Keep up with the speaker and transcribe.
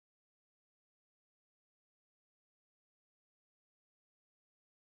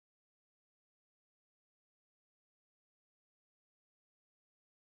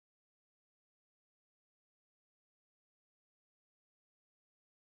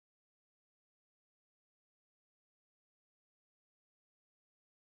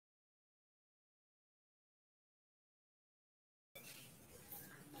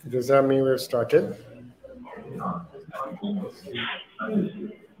Does that mean we've started?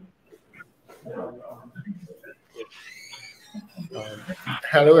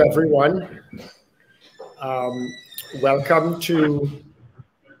 Hello, everyone. Welcome to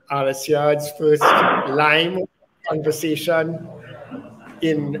Alicia's first live conversation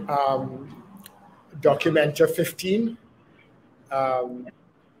in Documenta 15.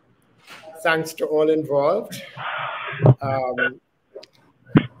 Thanks to all involved.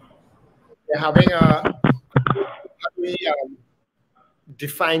 We're having how do we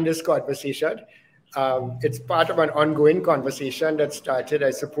define this conversation? It's part of an ongoing conversation that started,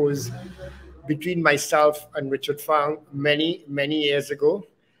 I suppose, between myself and Richard Fung many years ago.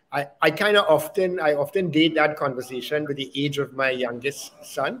 I often date that conversation with the age of my youngest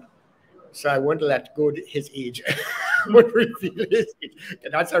son. So I won't let go his age. Won't reveal his age.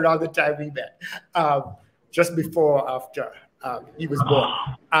 And that's around the time we met, just before or after he was born.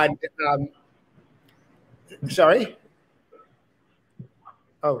 And sorry?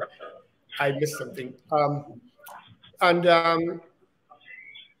 Oh, I missed something.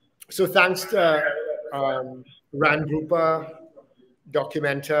 So thanks to Rand Grouper,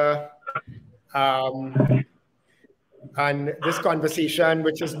 Documenta, and this conversation,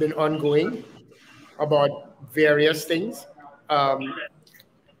 which has been ongoing about various things.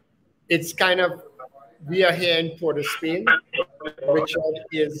 It's kind of, we are here in Port of Spain. Richard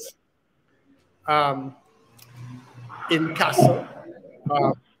is in Kassel.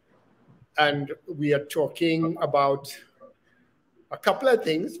 And we are talking about a couple of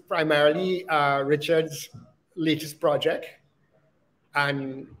things, primarily Richard's latest project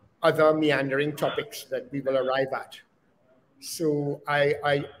and other meandering topics that we will arrive at. So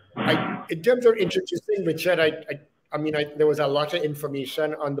in terms of introducing Richard, there was a lot of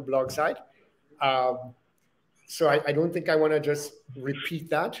information on the blog side. So I don't think I want to just repeat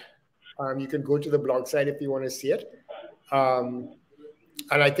that. You can go to the blog site if you want to see it. And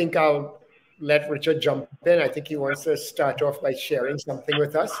I think I'll let Richard jump in. I think he wants to start off by sharing something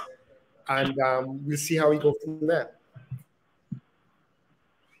with us, and we'll see how we go from there.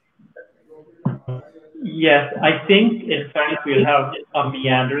 Yes, I think in fact we'll have a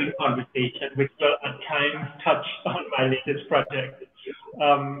meandering conversation, which will at times touch on my latest project.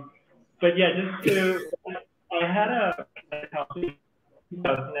 But yeah, I had a company in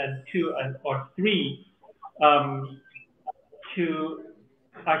 2002 or 3 to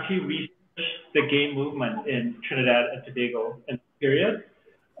actually research the gay movement in Trinidad and Tobago in the period.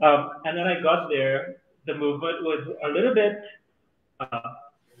 And then I got there, the movement was a little bit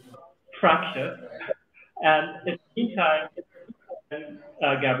fractious. And in the meantime,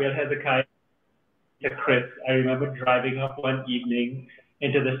 Gabriel Hezekiah to Chris, I remember driving up one evening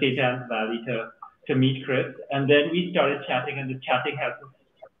into the St. Anne's Valley to meet Chris. And then we started chatting, and the chatting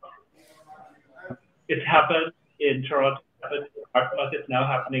it's happened in Toronto. It's now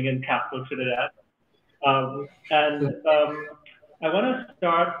happening in Kassel, Trinidad. I want to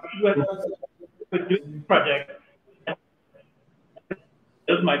start with this project. This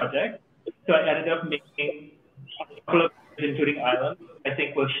is my project. So I ended up making a couple of, including islands. I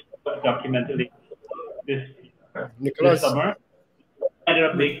think we'll show documentally this summer. I ended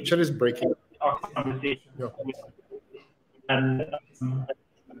up making Richard is breaking. Our conversation and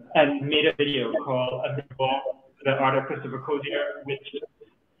made a video called The Art of Christopher Cozier, which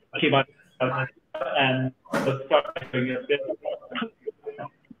came out and was started doing a bit.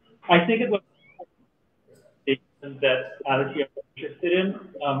 I think it was that Alicia was interested in.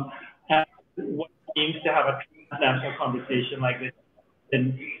 And what it means to have a transnational conversation like this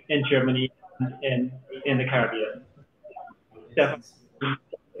in Germany and in the Caribbean. Definitely.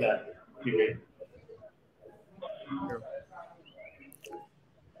 Yeah, great.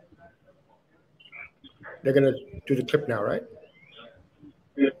 They're going to do the clip now, right?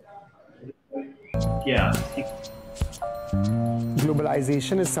 Yeah.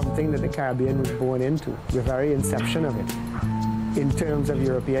 Globalization is something that the Caribbean was born into, the very inception of it, in terms of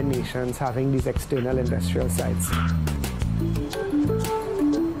European nations having these external industrial sites.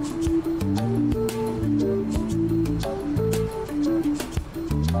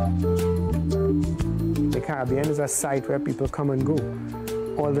 The Caribbean is a site where people come and go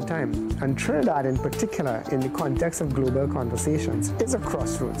all the time. And Trinidad in particular, in the context of global conversations, is a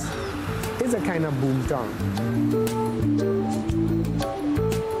crossroads. It's a kind of boom town.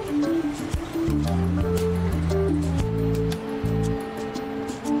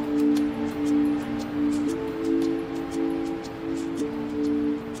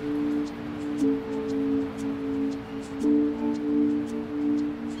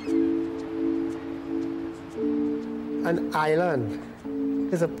 An island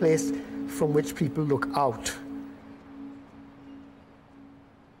is a place from which people look out.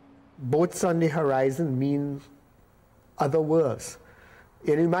 Boats on the horizon mean other worlds.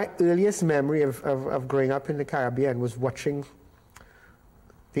 You know, my earliest memory of growing up in the Caribbean was watching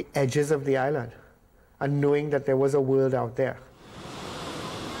the edges of the island and knowing that there was a world out there.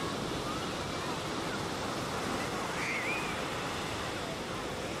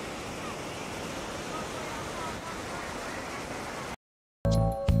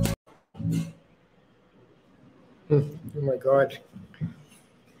 Oh my God.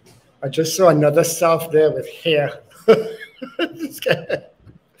 I just saw another self there with hair.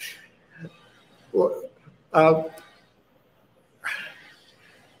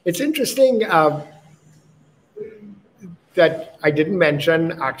 It's interesting that I didn't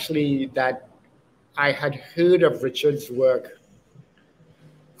mention actually that I had heard of Richard's work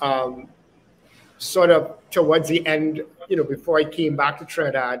sort of towards the end, you know, before I came back to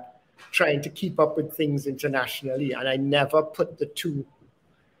Trinidad, trying to keep up with things internationally, and I never put the two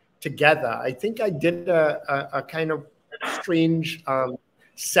together. I think I did a kind of strange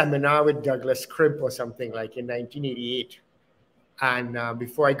seminar with Douglas Cribb or something like in 1988, and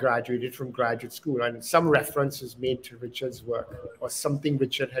before I graduated from graduate school, and some reference was made to Richard's work or something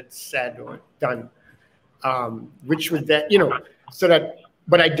Richard had said or done, which was that, you know, so that,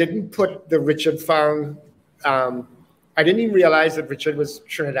 but I didn't put the Richard Fung, I didn't even realize that Richard was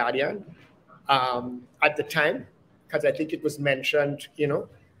Trinidadian at the time, because I think it was mentioned, you know,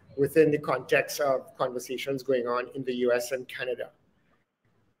 within the context of conversations going on in the US and Canada.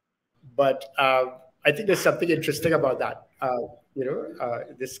 But I think there's something interesting about that, you know,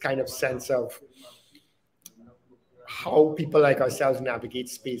 this kind of sense of how people like ourselves navigate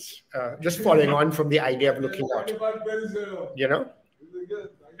space, just following on from the idea of looking out, you know?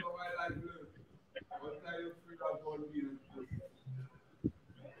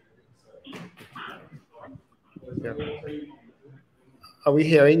 Yeah. Are we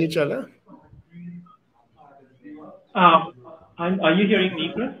hearing each other? Are you hearing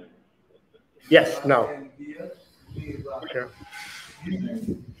me, Chris? Yes, now. Okay.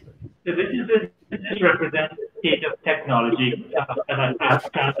 So this represents the state of technology and a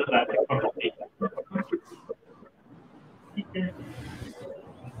transatlantic conversation.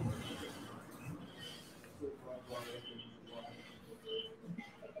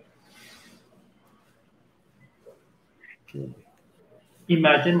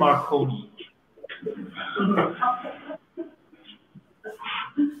 Imagine Marconi.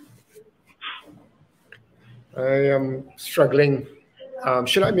 I am struggling.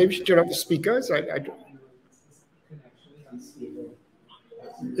 Should I maybe turn off the speakers?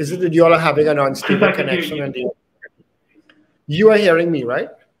 Is it that you all are having an unstable connection? And you are hearing me, right?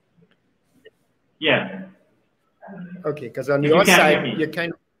 Yeah. Okay, because on your side, you're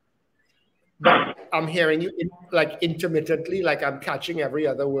kind of, but I'm hearing you like intermittently, like I'm catching every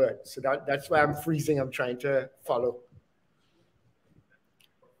other word. So that's why I'm freezing. I'm trying to follow.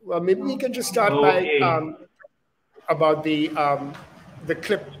 Well, maybe we can just start by about the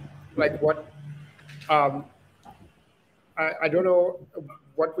clip, like what I don't know,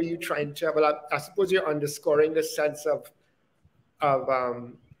 what were you trying to? Well, I suppose you're underscoring the sense of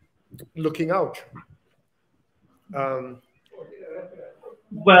looking out.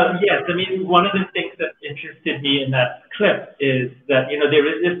 Well, yes. I mean, one of the things that interested me in that clip is that, you know, there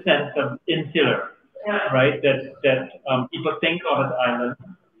is this sense of insular, right? That people think of as islands,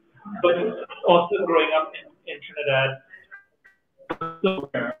 but also growing up in Trinidad, so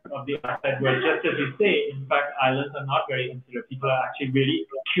aware of the outside world. Just as you say, in fact, islands are not very insular. People are actually really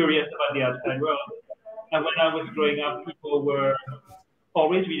curious about the outside world. And when I was growing up, people were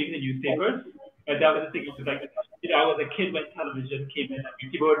always reading the newspapers. That was the thing. It was like, you know, I was a kid when television came in.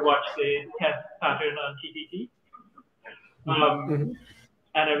 People would watch the test pattern on TTT.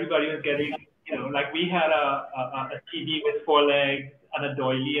 And everybody was getting, you know, like we had a TV with 4 legs and a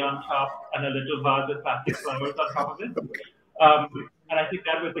doily on top and a little vase with plastic flowers on top of it. And I think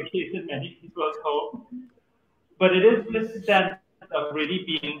that was the case in many people's homes. But it is this sense of really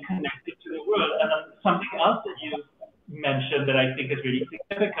being connected to the world. And something else that you mentioned that I think is really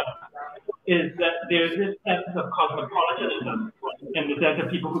significant is that there's this sense of cosmopolitanism in the sense of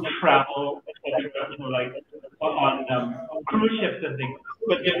people who travel, etc., you know, like on cruise ships and things.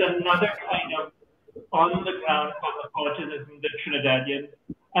 But there's another kind of on-the-ground cosmopolitanism that Trinidadian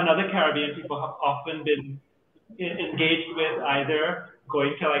and other Caribbean people have often been engaged with, either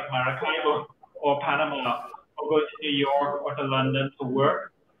going to like Maracaibo or Panama, or going to New York or to London to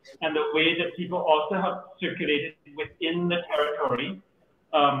work. And the way that people also have circulated within the territory.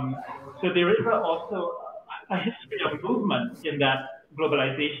 So there is also a history of movement in that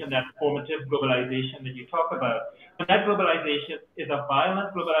globalization, that formative globalization that you talk about. But that globalization is a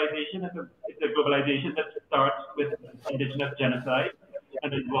violent globalization. It's a globalization that starts with indigenous genocide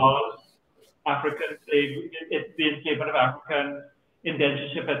and involves African slavery, it's the enslavement of African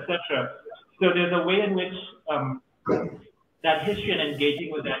indentureship, etc. So there's a way in which that history and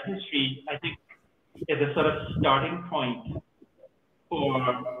engaging with that history, I think, is a sort of starting point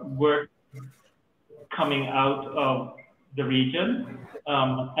for work coming out of the region.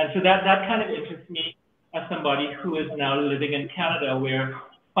 And so that kind of interests me as somebody who is now living in Canada, where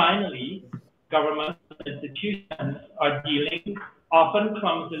finally government institutions are dealing often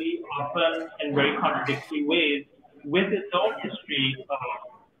clumsily, often in very contradictory ways with its own history of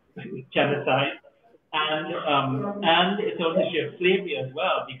genocide and its own history of slavery as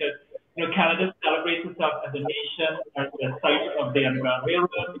well, because Canada celebrates itself as a nation, as the site of the Underground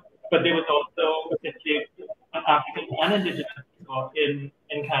Railroad, but there was also enslaved African and Indigenous people in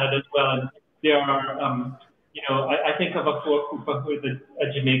Canada as well. And there are, I think of Afua Cooper, who is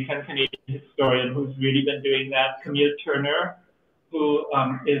a Jamaican Canadian historian who's really been doing that. Camille Turner, who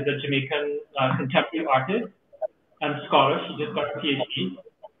is a Jamaican contemporary artist and scholar. She just got a PhD.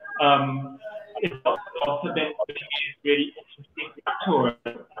 It's also been a really interesting tour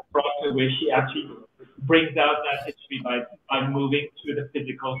where she actually brings out that history by moving through the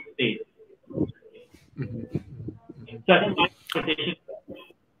physical state. So I think my conversation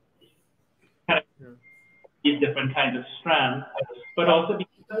kind of these different kinds of strands, but also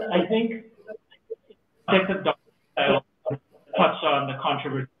because I think I'll touch on the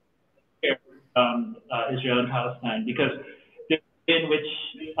controversy around Israel and Palestine, because in which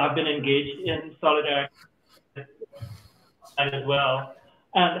I've been engaged in solidarity as well.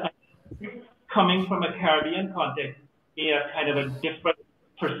 And coming from a Caribbean context, we have kind of a different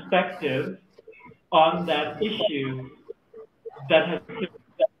perspective on that issue that has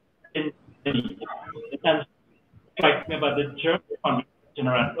been and strikes me about the German conversation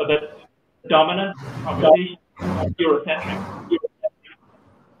around, or the dominant conversation, Eurocentric.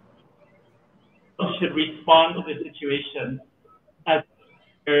 Should respond to the situation as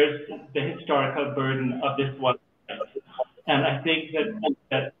there's the historical burden of this one. And I think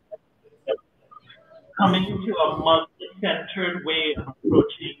that coming to a multi-centered way of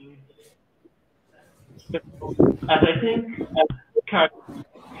approaching, as I think,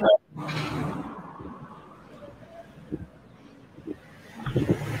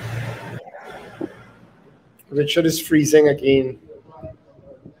 Richard is freezing again.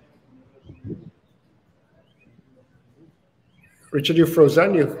 Richard, you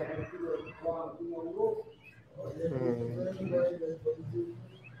frozen? You?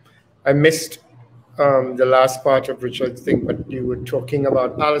 I missed the last part of Richard's thing, but you were talking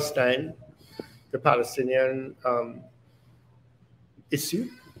about Palestine, the Palestinian issue.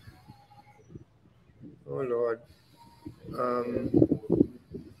 Oh, Lord.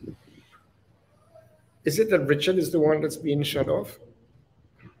 Is it that Richard is the one that's being shut off?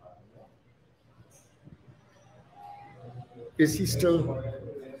 Is he still?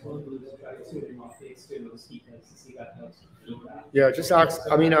 Yeah, just ask.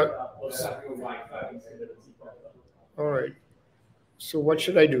 I mean, all right. So what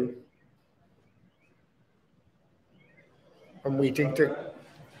should I do? I'm waiting to.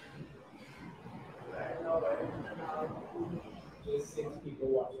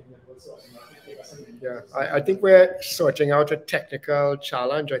 Yeah, I think we're sorting out a technical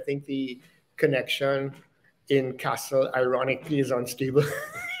challenge. I think the connection in Kassel, ironically, is unstable.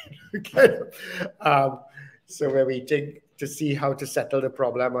 So we're waiting to see how to settle the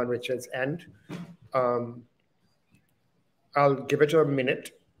problem on Richard's end. I'll give it a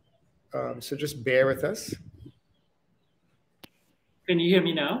minute. So just bear with us. Can you hear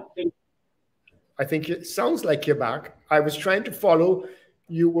me now? I think it sounds like you're back. I was trying to follow.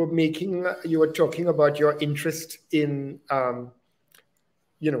 You were talking about your interest in, I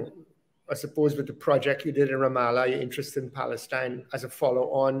suppose with the project you did in Ramallah, your interest in Palestine as a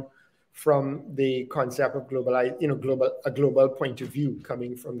follow-on from the concept of a global point of view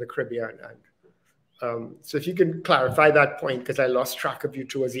coming from the Caribbean. And so if you can clarify that point, because I lost track of you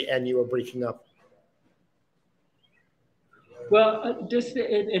towards the end, you were breaking up. Well, just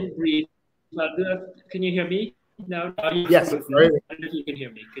in brief, can you hear me now? Yes. I don't know if you can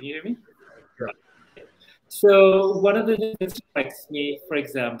hear me. Can you hear me? Sure. So one of the things that strikes me, for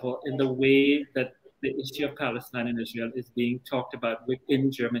example, in the way that the issue of Palestine and Israel is being talked about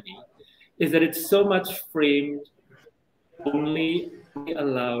within Germany, is that it's so much framed only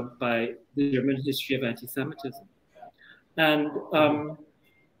allowed by the German history of anti-Semitism. And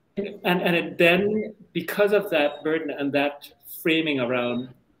and it then, because of that burden and that framing around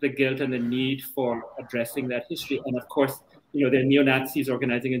the guilt and the need for addressing that history, and of course, you know, there are neo-Nazis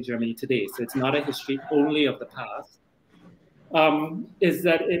organizing in Germany today, so it's not a history only of the past, is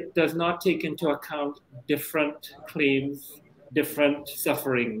that it does not take into account different claims, different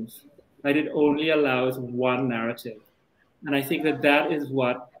sufferings, right? It only allows one narrative. And I think that that is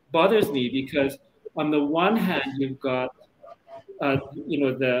what bothers me, because on the one hand, you've got you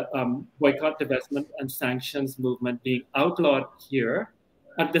know, the boycott, divestment, and sanctions movement being outlawed here.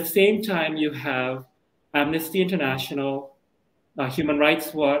 At the same time, you have Amnesty International, Human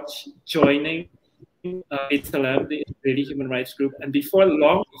Rights Watch joining Salem, the Israeli human rights group, and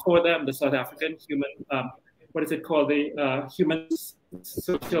long before them, the South African human, what is it called, the Human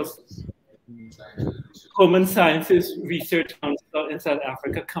Sciences Research Council in South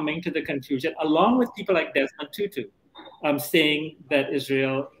Africa, coming to the conclusion, along with people like Desmond Tutu, saying that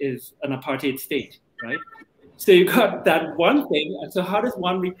Israel is an apartheid state, right? So you got that one thing, and so how does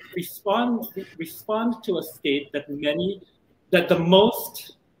one respond to a state that the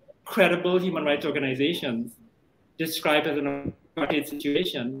most credible human rights organizations describe as an apartheid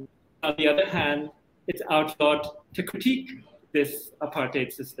situation? On the other hand, it's outlawed to critique this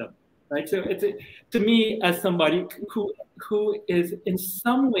apartheid system, right? So to me, as somebody who is in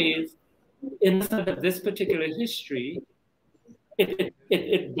some ways innocent of this particular history,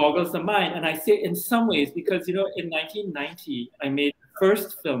 it boggles the mind. And I say in some ways because, you know, in 1990, I made the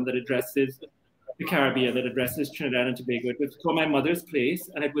first film that addresses the Caribbean, that addresses Trinidad and Tobago. It was called My Mother's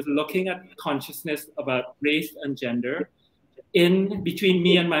Place, and it was looking at consciousness about race and gender between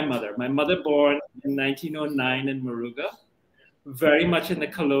me and my mother. My mother born in 1909 in Moruga, very much in the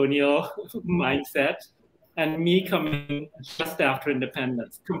colonial mindset, and me coming just after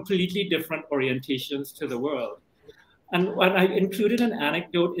independence, completely different orientations to the world. And I included an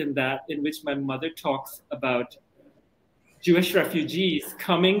anecdote in that, in which my mother talks about Jewish refugees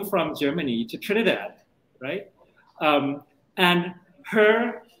coming from Germany to Trinidad, right? And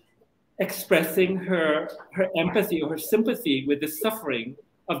her expressing her empathy or her sympathy with the suffering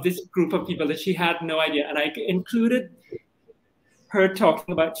of this group of people that she had no idea. And I included her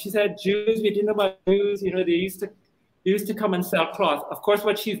talking about, she said, Jews, we didn't know about Jews, you know, they used to come and sell cloth. Of course,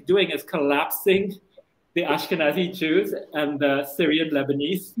 what she's doing is collapsing the Ashkenazi Jews and the Syrian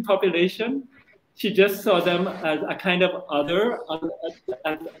Lebanese population. She just saw them as a kind of other,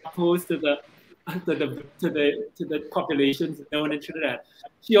 as opposed to the populations known in Trinidad.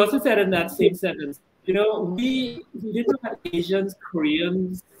 She also said in that same sentence, you know, we didn't have Asians,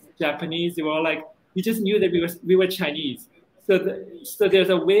 Koreans, Japanese. They were all like, we just knew that we were Chinese. So there's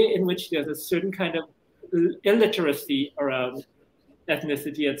a way in which there's a certain kind of illiteracy around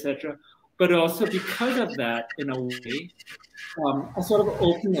ethnicity, etc. But also because of that, in a way, a sort of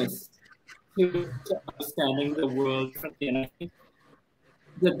openness to understanding the world differently. And I think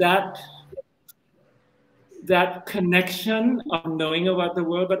that connection of knowing about the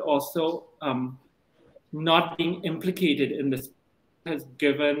world, but also not being implicated in this, has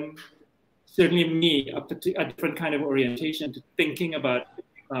given certainly me a different kind of orientation to thinking about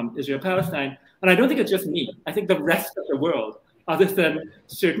Israel-Palestine. And I don't think it's just me. I think the rest of the world, other than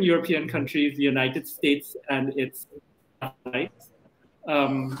certain European countries, the United States and its allies,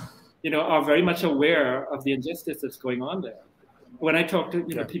 you know, are very much aware of the injustice that's going on there. When I talk to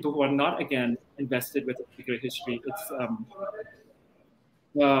people who are not, again, invested with a particular history,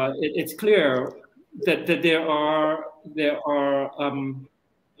 it's clear that there are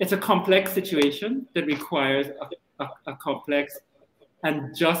it's a complex situation that requires a complex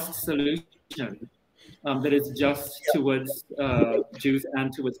and just solution that is just towards Jews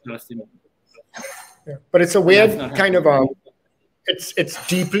and towards Palestinians. Yeah. But it's a weird kind of it's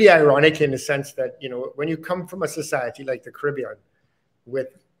deeply ironic in the sense that, you know, when you come from a society like the Caribbean with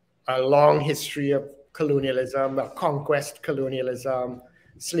a long history of colonialism, conquest colonialism,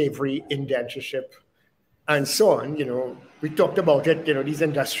 slavery, indentureship, and so on, you know, we talked about it, you know, these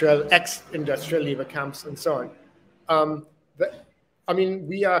ex-industrial labor camps and so on. I mean,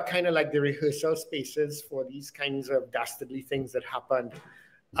 we are kind of like the rehearsal spaces for these kinds of dastardly things that happened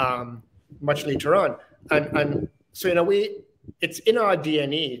much later on. And so in a way, it's in our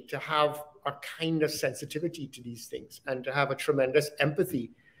DNA to have a kind of sensitivity to these things and to have a tremendous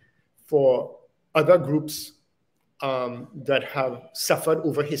empathy for other groups that have suffered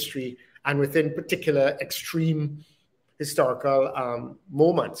over history and within particular extreme historical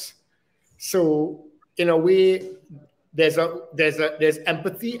moments. So in a way, there's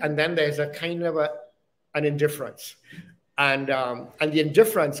empathy, and then there's a kind of an indifference. And the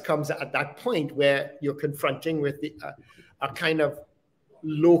indifference comes at that point where you're confronting with a kind of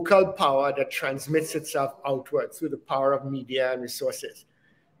local power that transmits itself outward through the power of media and resources,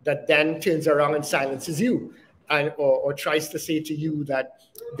 that then turns around and silences you, and or tries to say to you that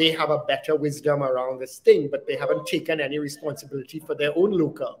they have a better wisdom around this thing, but they haven't taken any responsibility for their own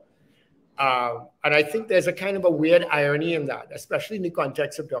local. And I think there's a kind of a weird irony in that, especially in the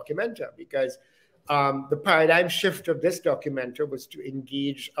context of documenta, because the paradigm shift of this documenta was to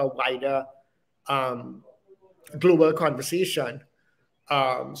engage a wider global conversation.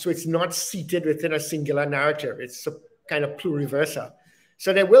 So it's not seated within a singular narrative. It's a kind of pluriversal.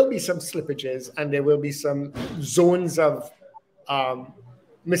 So there will be some slippages and there will be some zones of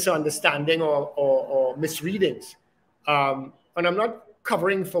misunderstanding or misreadings. And I'm not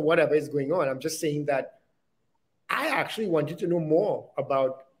covering for whatever is going on. I'm just saying that I actually wanted to know more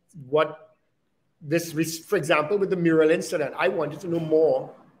about what this, for example, with the mural incident, I wanted to know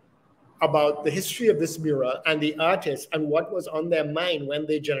more about the history of this mural and the artist and what was on their mind when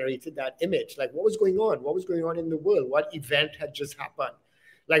they generated that image. Like, what was going on? What was going on in the world? What event had just happened?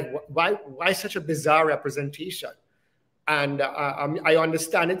 Like, why such a bizarre representation? And I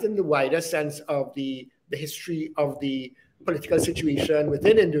understand it in the wider sense of the history of the political situation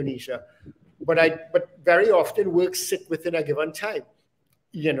within Indonesia, but very often works sit within a given time,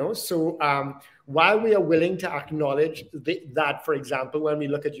 you know. So while we are willing to acknowledge that, for example, when we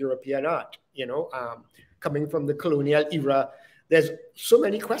look at European art, you know, coming from the colonial era, there's so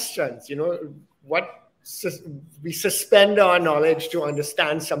many questions, you know. We suspend our knowledge to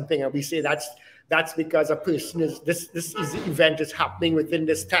understand something, and we say that's because a person is this event is happening within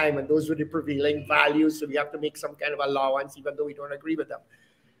this time, and those were the prevailing values, so we have to make some kind of allowance even though we don't agree with them.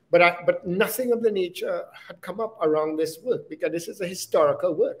 But nothing of the nature had come up around this work, because this is a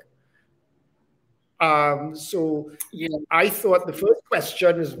historical work. So yeah, I thought the first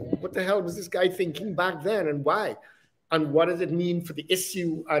question is, what the hell was this guy thinking back then, and why, and what does it mean for the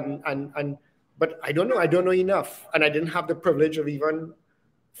issue? But I don't know enough, and I didn't have the privilege of even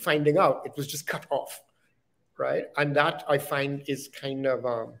finding out. It was just cut off, right? And that I find is kind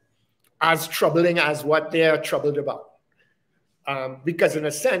of as troubling as what they are troubled about, because in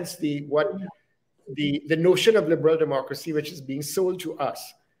a sense, the notion of liberal democracy, which is being sold to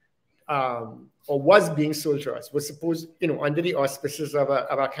us, or was being sold to us, was supposed, you know, under the auspices of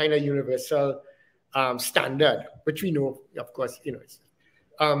a kind of universal standard, which we know, of course, you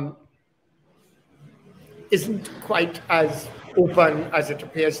know, isn't quite as open as it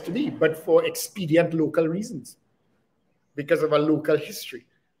appears to be, but for expedient local reasons, because of a local history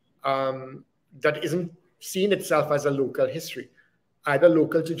that isn't seeing itself as a local history, either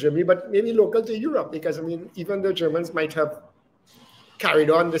local to Germany, but maybe local to Europe, because, I mean, even though Germans might have carried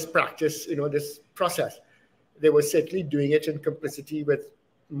on this practice, you know, this process, they were certainly doing it in complicity with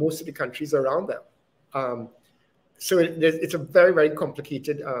most of the countries around them. So it's a very, very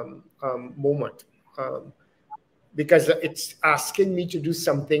complicated moment. Because it's asking me to do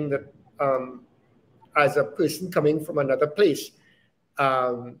something that, as a person coming from another place,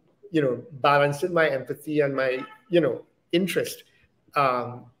 you know, balancing my empathy and my, you know, interest,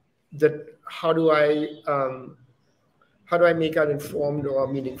 that how do I make an informed or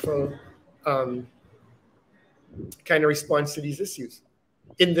meaningful kind of response to these issues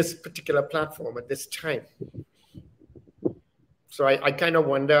in this particular platform at this time? So I kind of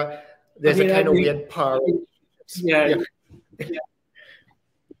wonder, there's a kind of weird power. Yeah.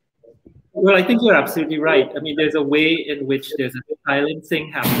 Well, I think you're absolutely right. I mean, there's a way in which there's a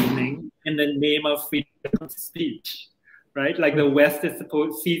silencing happening in the name of freedom of speech, right? Like the West is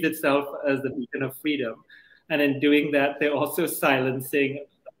sees itself as the beacon of freedom, and in doing that, they're also silencing.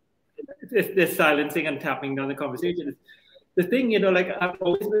 They're silencing and tapping down the conversation. The thing, you know, like I've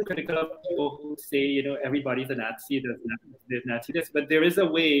always been critical of people who say, you know, everybody's a Nazi, there's Nazi this, but there is a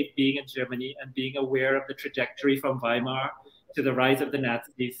way, being in Germany and being aware of the trajectory from Weimar to the rise of the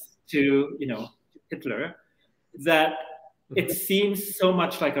Nazis to, you know, Hitler, that it seems so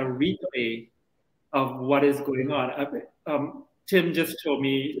much like a replay of what is going on. Tim just told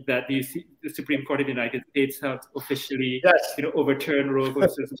me that the Supreme Court of the United States has officially, you know, overturned Roe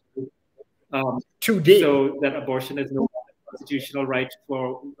versus today, so that abortion is no constitutional right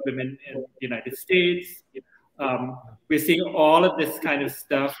for women in the United States. We're seeing all of this kind of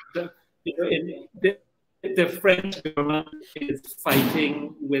stuff. You know, the French government is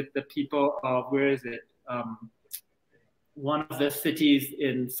fighting with the people of, where is it? One of the cities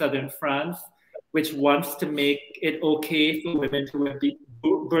in southern France, which wants to make it okay for women to wear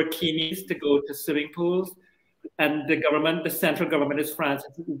burkinis to go to swimming pools. And the government, the central government of France,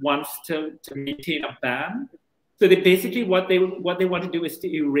 wants to maintain a ban. So they basically, what they want to do is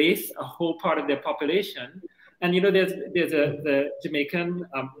to erase a whole part of their population And the Jamaican,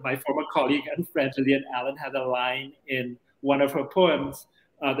 my former colleague and friend Lillian Allen had a line in one of her poems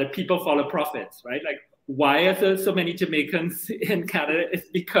that people follow prophets, right? Like, why are there so many Jamaicans in Canada? It's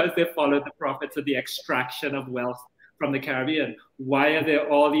because they follow the prophets of the extraction of wealth from the Caribbean. Why are there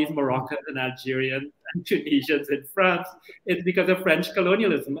all these Moroccans and Algerians and Tunisians in France? It's because of French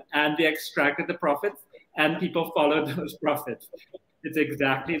colonialism, and they extracted the profits, and people followed those profits. It's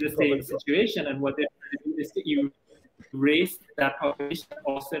exactly the same situation, and what they do is to erase that population,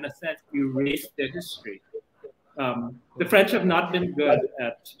 also in a sense, erase their history. The French have not been good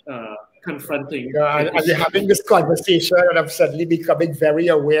at confronting. And we're having this conversation, and I'm suddenly becoming very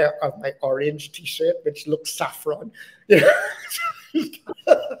aware of my orange T-shirt, which looks saffron.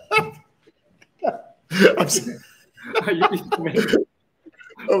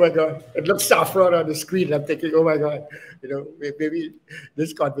 Oh my God, it looks saffron on the screen. I'm thinking, oh my God, maybe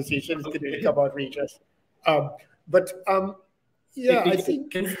this conversation is going to become outrageous. Yeah, I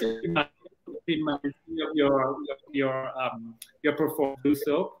think your performance.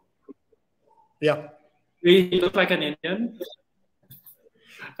 So yeah, you look like an Indian.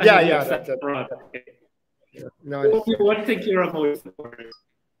 Yeah. That's it. No, what do you think you're a most supporter?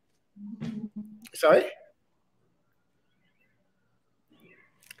 Sorry.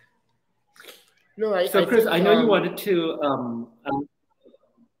 No, so Chris, I know you wanted to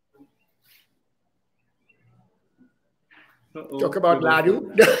talk about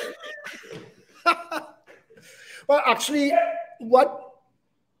Ladoo. Well, actually,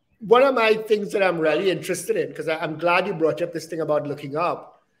 one of my things that I'm really interested in, because I'm glad you brought up this thing about looking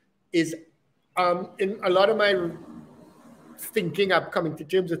up, is in a lot of my thinking, I'm coming to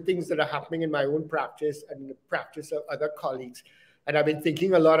terms with things that are happening in my own practice and the practice of other colleagues. And I've been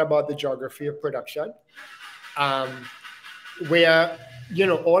thinking a lot about the geography of production, where,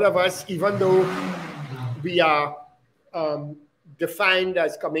 all of us, even though we are defined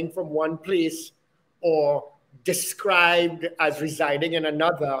as coming from one place or described as residing in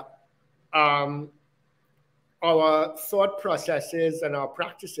another, our thought processes and our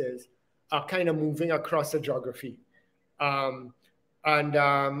practices are kind of moving across the geography. And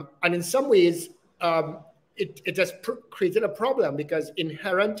in some ways, it has created a problem, because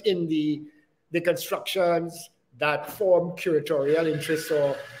inherent in the constructions that form curatorial interests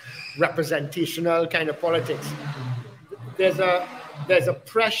or representational kind of politics, there's a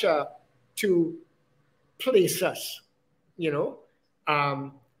pressure to place us, in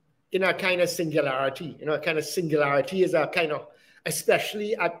a kind of singularity. A kind of singularity is a kind of,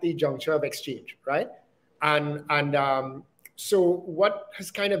 especially at the juncture of exchange, right? And so what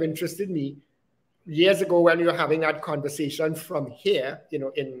has kind of interested me years ago, when we were having that conversation from here,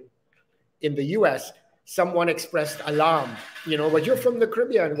 in the US, someone expressed alarm, but you're from the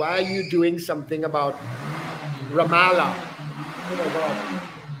Caribbean. Why are you doing something about Ramallah? Oh my God.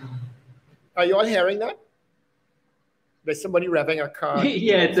 Are you all hearing that? There's somebody revving a car.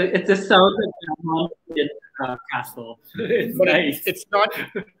 Yeah, it's a sound of Belmont in Kassel. It's but nice. It's not,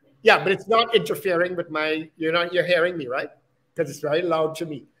 yeah, but it's not interfering with you're hearing me, right? Because it's very loud to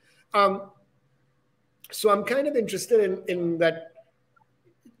me. So I'm kind of interested in that.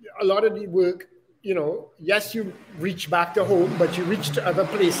 A lot of the work, yes, you reach back to home, but you reach to other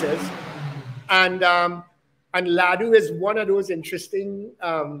places. And Ladoo is one of those interesting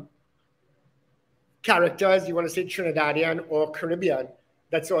characters, you want to say Trinidadian or Caribbean,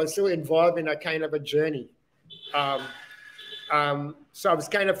 that's also involved in a kind of a journey. So I was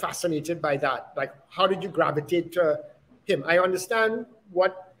kind of fascinated by that. Like, how did you gravitate to him? I understand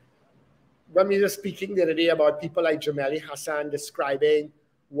when we were speaking the other day about people like Jameli Hassan describing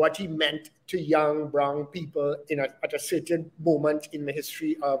what he meant to young brown people at a certain moment in the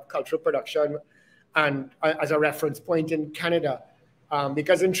history of cultural production, and as a reference point in Canada.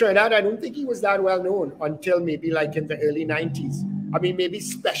 Because in Trinidad, I don't think he was that well known until maybe like in the early 90s. I mean, maybe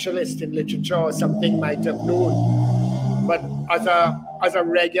specialists in literature or something might have known. But as a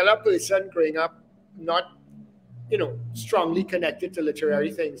regular person growing up, not, strongly connected to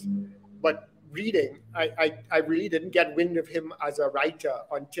literary things, but reading, I really didn't get wind of him as a writer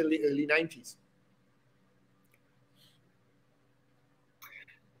until the early 90s.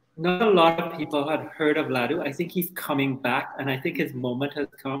 Not a lot of people had heard of Ladoo. I think he's coming back, and I think his moment has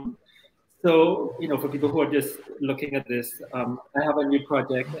come. So, for people who are just looking at this, I have a new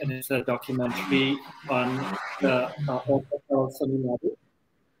project, and it's a documentary on the author Harold Sonny Ladoo,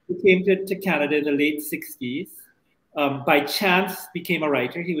 who came to Canada in the late 60s. By chance, became a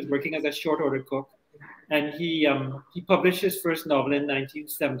writer. He was working as a short order cook, and he published his first novel in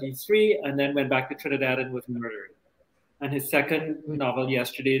 1973, and then went back to Trinidad and was murdered. And his second novel,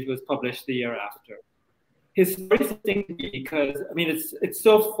 Yesterdays, was published the year after. his story is interesting to me because, I mean, it's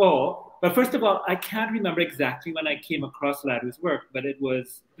so full. But first of all, I can't remember exactly when I came across Ladoo's work, but it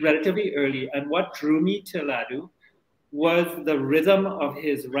was relatively early. And what drew me to Ladoo was the rhythm of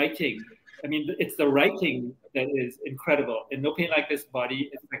his writing. I mean, it's the writing that is incredible. In No Pain Like This Body,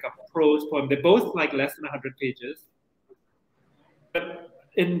 it's like a prose poem. They're both like less than 100 pages. But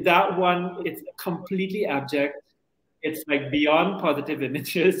in that one, it's completely abject. It's like beyond positive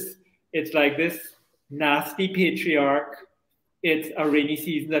images. It's like this nasty patriarch. It's a rainy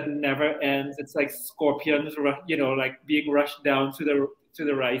season that never ends. It's like scorpions, you know, like being rushed down to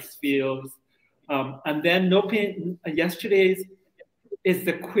the rice fields. And then No Pain, Yesterday's is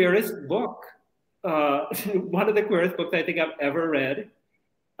the queerest book. One of the queerest books I think I've ever read.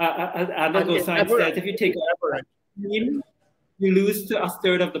 As Anna Gosine says, if you take a theme, you lose to a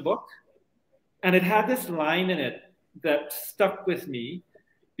third of the book. And it had this line in it that stuck with me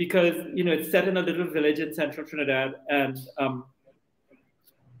because, you know, it's set in a little village in central Trinidad, and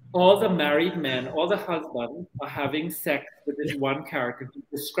all the married men, all the husbands are having sex with this one character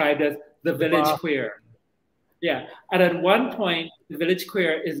described as the village queer. Yeah. And at one point, the village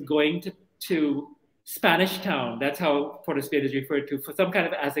queer is going to Spanish Town. That's how Port of Spain is referred to, for some kind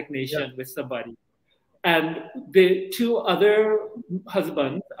of assignation with somebody. And the two other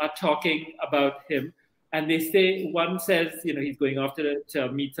husbands are talking about him. And they say, one says, you know, he's going off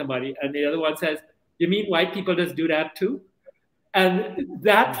to meet somebody. And the other one says, you mean white people just do that too? And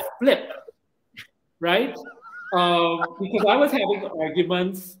that flipped, right? Because I was having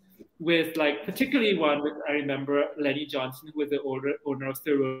arguments with, like, particularly one with, I remember Lenny Johnson, who was the owner of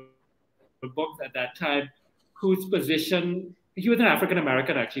Third Books at that time, whose position, he was an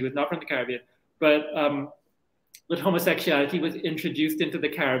African-American actually, he was not from the Caribbean, but with homosexuality was introduced into the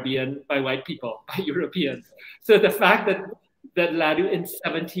Caribbean by white people, by Europeans. So the fact that Ladoo in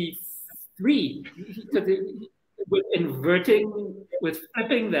 73, with inverting, with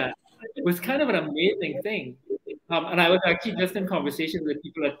flipping that, was kind of an amazing thing. And I was actually just in conversation with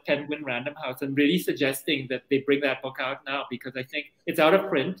people at Penguin Random House and really suggesting that they bring that book out now, because I think it's out of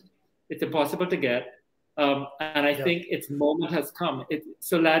print, it's impossible to get, and I think its moment has come.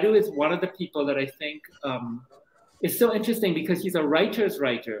 So Ladoo is one of the people that I think is so interesting because he's a writer's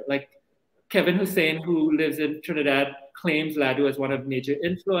writer. Like Kevin Hussein, who lives in Trinidad, claims Ladoo as one of major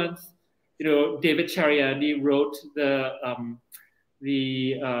influence. You know, David Chariandi wrote the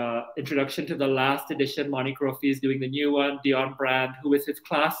introduction to the last edition. Monique Roffey is doing the new one. Dion Brand, who was his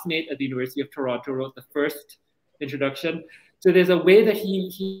classmate at the University of Toronto, wrote the first introduction. So there's a way that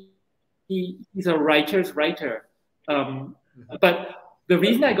he's a writer's writer. But the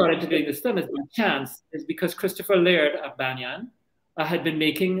reason I got into doing this film is by chance, is because Christopher Laird of Banyan had been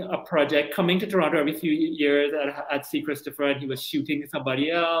making a project, coming to Toronto every few years. I'd see Christopher and he was shooting somebody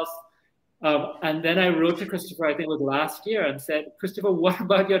else. And then I wrote to Christopher, I think it was last year, and said, Christopher, what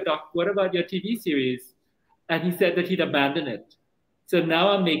about your TV series? And he said that he'd abandoned it. So now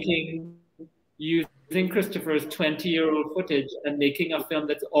I'm using Christopher's 20-year-old footage and making a film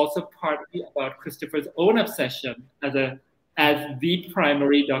that's also partly about Christopher's own obsession as the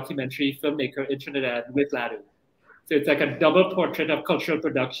primary documentary filmmaker in Trinidad with Ladoo. So it's like a double portrait of cultural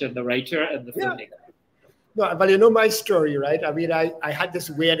production, the writer and the filmmaker. No, but you know my story, right? I mean, I had this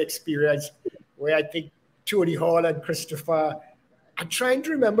weird experience where I think Tony Hall and Christopher, I'm trying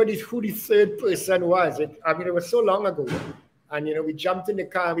to remember who the third person was. It was so long ago. And, you know, we jumped in the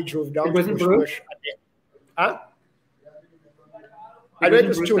car and we drove down to Bush. Huh? I know it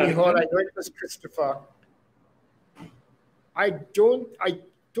was Tony Hall. I know it was Christopher. I don't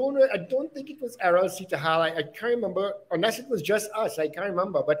think it was Harold Sonny Ladoo. I can't remember, unless it was just us. I can't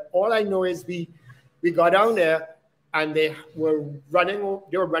remember. But all I know is we got down there and they were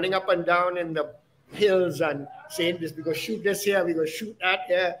running up and down in the hills and saying this, we go shoot this here, we go shoot that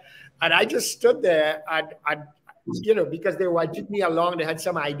here. And I just stood there and you know, because they wanted me along, they had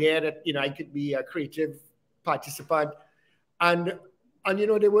some idea that, you know, I could be a creative participant. And you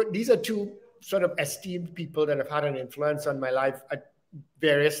know, these are two sort of esteemed people that have had an influence on my life at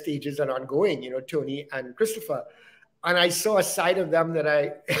various stages and ongoing, you know, Tony and Christopher. And I saw a side of them that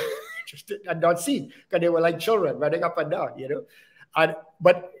I just had not seen, because they were like children running up and down, you know. And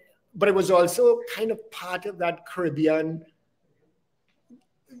but it was also kind of part of that Caribbean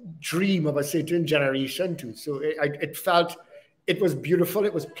dream of a certain generation too. So it felt, it was beautiful,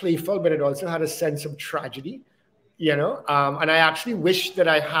 it was playful, but it also had a sense of tragedy, you know. And I actually wish that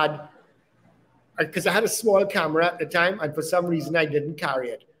I had, because I had a small camera at the time, and for some reason I didn't carry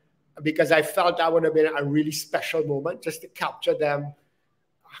it, because I felt that would have been a really special moment just to capture them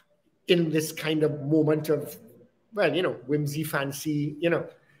in this kind of moment of, well, you know, whimsy, fancy, you know.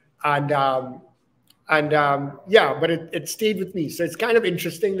 And And yeah, but it stayed with me. So it's kind of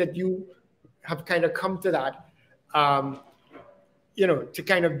interesting that you have kind of come to that, you know, to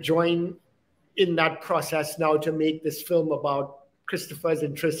kind of join in that process now to make this film about Christopher's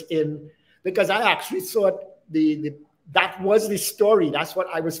interest in, because I actually thought that was the story. That's what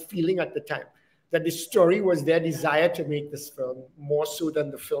I was feeling at the time, that the story was their desire to make this film more so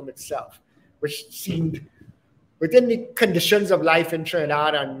than the film itself, which seemed within the conditions of life in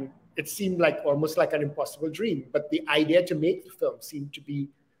Trinidad, and it seemed like almost like an impossible dream. But the idea to make the film seemed to be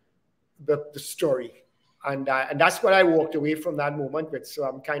the story. And that's what I walked away from that moment with. So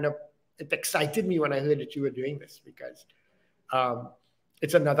I'm kind of, it excited me when I heard that you were doing this, because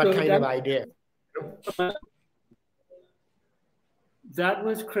it's another kind of idea. That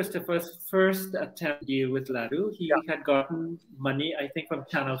was Christopher's first attempt to deal with Ladoo. He had gotten money, I think, from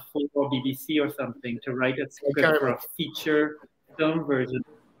Channel 4 or BBC or something to write a script for a feature film version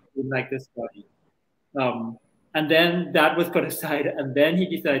like this body. And then that was put aside, and then he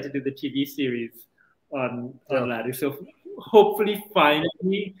decided to do the TV series on Ladoo. So hopefully,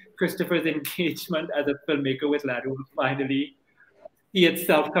 finally, Christopher's engagement as a filmmaker with Ladoo will finally see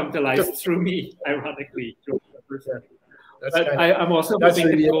itself come to life through me, ironically. But I'm also hoping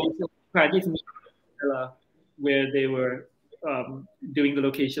to go to Chinese where they were doing the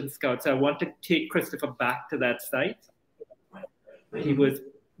location scouts. I want to take Christopher back to that site. He was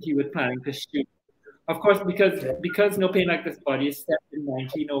planning to shoot. Of course, because No Pain Like This Body is set in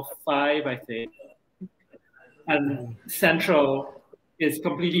 1905, I think, and Central is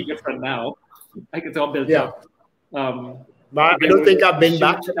completely different now. Like it's all built up. But I don't think I've been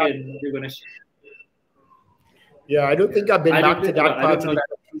back to that. They're going to shoot. Yeah, I don't think I've been back to that part of that.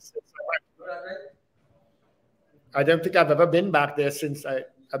 I don't think I've ever been back there since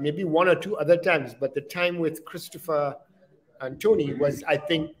maybe one or two other times, but the time with Christopher and Tony was, I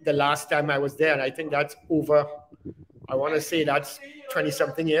think, the last time I was there, and I think that's over. I want to say that's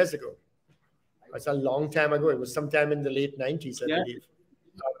 20-something years ago. That's a long time ago. It was sometime in the late 90s, I believe.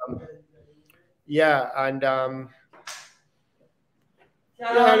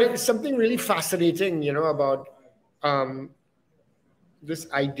 It's something really fascinating, you know, about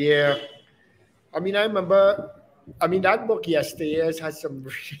this idea. I mean, I remember, that book, Yesteryears, has some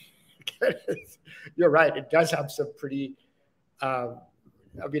really, you're right, it does have some pretty, one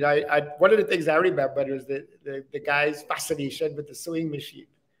of the things I remember was the guy's fascination with the sewing machine,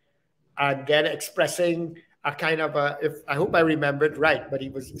 and then expressing a kind of I hope I remember it right, but he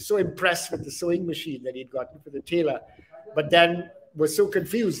was so impressed with the sewing machine that he'd gotten for the tailor, but then was so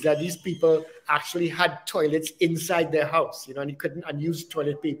confused that these people actually had toilets inside their house, you know, and he couldn't unuse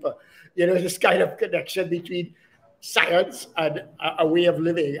toilet paper. You know, this kind of connection between science and a way of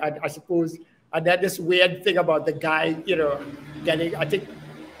living, and I suppose, and then this weird thing about the guy, you know, getting, I think,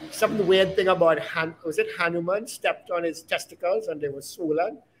 some weird thing about was it Hanuman stepped on his testicles and they were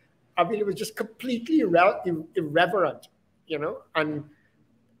swollen. I mean, it was just completely irreverent, you know, and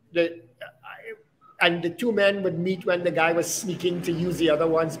the two men would meet when the guy was sneaking to use the other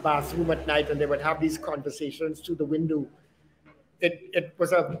one's bathroom at night, and they would have these conversations through the window. It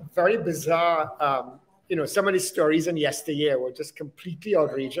was a very bizarre, you know, some of these stories in Yesteryear were just completely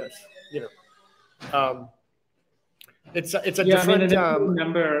outrageous, you know. It's a different. I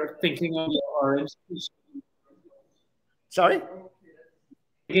remember thinking of your Orange T-shirt. Sorry?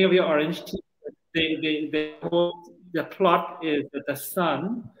 Thinking of your Orange T-shirt, the plot is that the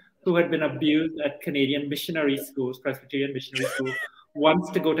son, who had been abused at Canadian missionary schools, Presbyterian missionary schools, wants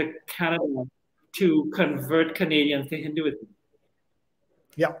to go to Canada to convert Canadians to Hinduism.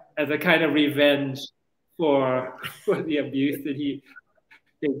 Yeah. As a kind of revenge for the abuse that he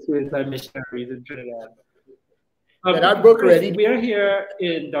experienced by missionaries in Trinidad. That book ready. We are here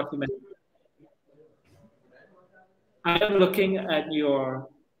in documenta. I am looking at your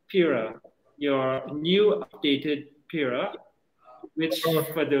Pira, your new updated Pira, which,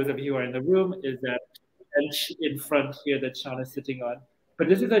 for those of you who are in the room, is that bench in front here that Sean is sitting on. But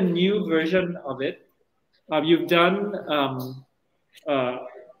this is a new version of it. You've done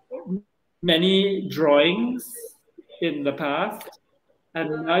many drawings in the past,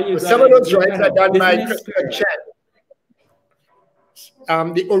 and now you've some of those drawings are done by Christopher Chen.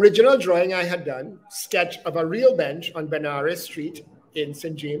 The original drawing I had done, sketch of a real bench on Benares Street in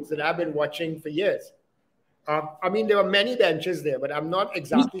St. James that I've been watching for years. I mean, there were many benches there, but I'm not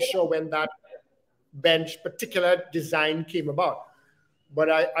exactly sure when that bench particular design came about. But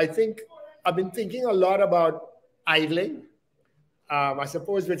I think I've been thinking a lot about idling. I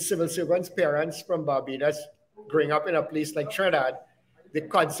suppose with civil servants' parents from Barbados, growing up in a place like Trinidad, the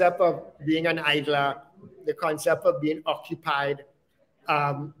concept of being an idler, the concept of being occupied,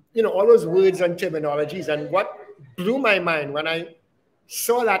 you know, all those words and terminologies. And what blew my mind when I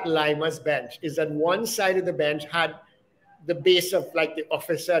saw that limer's bench is that one side of the bench had the base of like the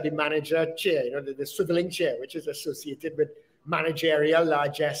officer, the manager chair, you know, the swiveling chair, which is associated with managerial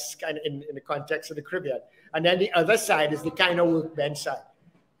largesse kind of in the context of the Caribbean. And then the other side is the kind of workbench side.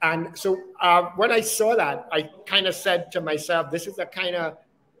 And so when I saw that, I kind of said to myself, this is a kind of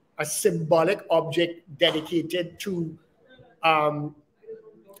a symbolic object dedicated to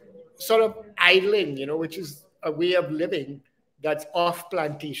sort of idling, you know, which is a way of living that's off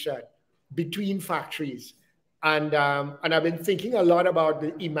plantation between factories. And I've been thinking a lot about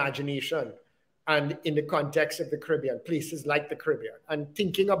the imagination and in the context of the Caribbean, places like the Caribbean, and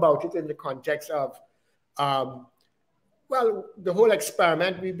thinking about it in the context of, well, the whole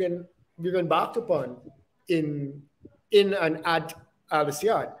experiment we've embarked upon in and at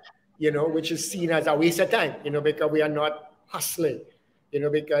Alciad, you know, which is seen as a waste of time, you know, because we are not hustling, you know,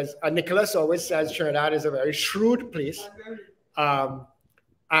 because Nicholas always says Trinidad is a very shrewd place. And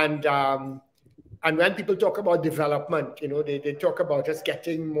when people talk about development, you know, they talk about us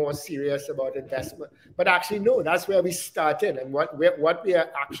getting more serious about investment. But actually, no, that's where we started. And what we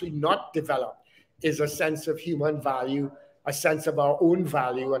are actually not developed is a sense of human value, a sense of our own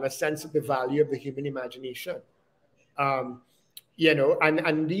value, and a sense of the value of the human imagination. You know,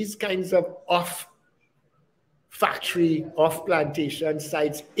 and these kinds of off-factory, off-plantation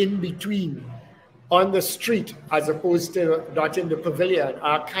sites in between on the street, as opposed to not in the pavilion,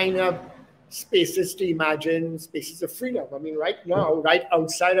 are kind of spaces to imagine, spaces of freedom. I mean, right now, right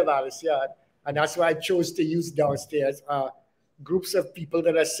outside of Alciad, and that's why I chose to use downstairs, groups of people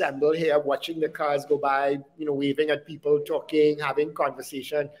that assemble here, watching the cars go by, you know, waving at people, talking, having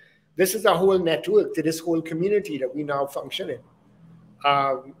conversation. This is a whole network to this whole community that we now function in.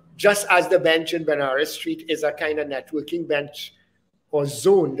 Just as the bench in Benares Street is a kind of networking bench or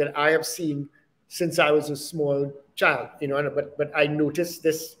zone that I have seen since I was a small child, you know, but I noticed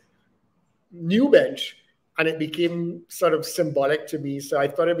this new bench and it became sort of symbolic to me. So I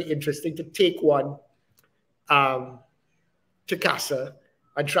thought it'd be interesting to take one to Kassel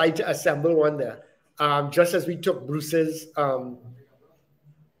and try to assemble one there. Just as we took Bruce's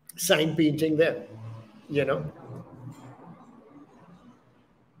sign painting there, you know.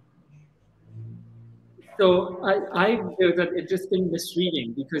 So there's an interesting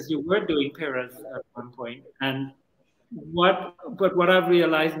misreading because you were doing Paris at one point, and what I've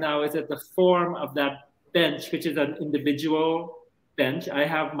realized now is that the form of that bench, which is an individual bench, I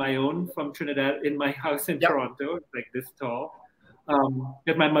have my own from Trinidad in my house in Toronto, it's like this tall.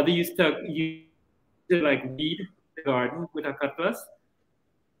 That my mother used to like weed the garden with a cutlass.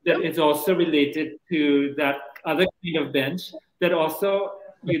 That is also related to that other kind of bench that also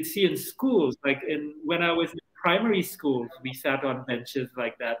you'd see in schools. Like when I was in primary schools, we sat on benches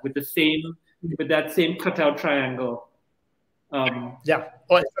like that with that same cutout triangle. So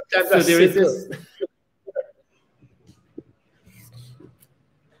there is this.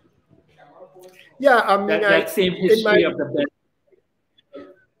 Yeah, I mean, that same history of the bench.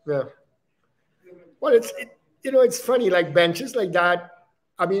 Yeah. Well, it's funny, like benches like that.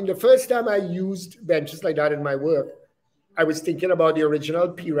 I mean, the first time I used benches like that in my work, I was thinking about the original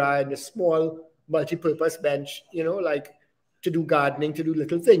Pira and the small multi-purpose bench, you know, like to do gardening, to do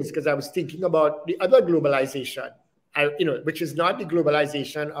little things, because I was thinking about the other globalization, you know, which is not the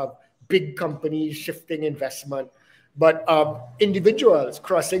globalization of big companies shifting investment, but individuals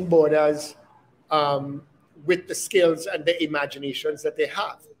crossing borders with the skills and the imaginations that they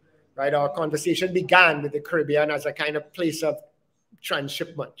have, right? Our conversation began with the Caribbean as a kind of place of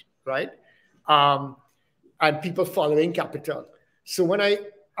transshipment, right? And people following capital. So when I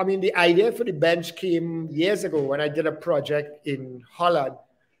mean, the idea for the bench came years ago when I did a project in Holland,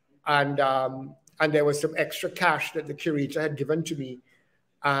 and there was some extra cash that the curator had given to me.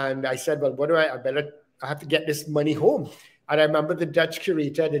 And I said, well, what do I have to get this money home. And I remember the Dutch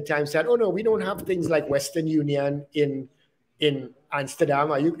curator at the time said, oh no, we don't have things like Western Union in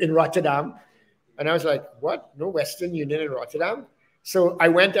Amsterdam. Are you in Rotterdam? And I was like, what? No Western Union in Rotterdam? So I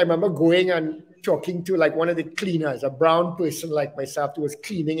remember going and talking to like one of the cleaners, a brown person like myself who was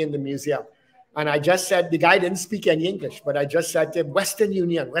cleaning in the museum. And I just said, the guy didn't speak any English, but I just said to him, Western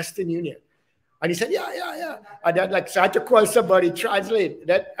Union, Western Union. And he said, yeah. And then so I had to call somebody, translate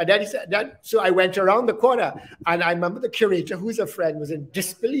that. And then he said that. So I went around the corner and I remember the curator, who's a friend, was in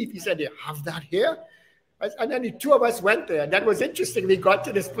disbelief. He said, you have that here? And then the two of us went there. And that was interesting. We got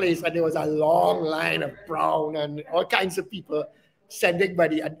to this place and there was a long line of brown and all kinds of people sending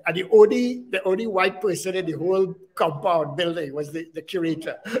money. And the only white person in the whole compound building was the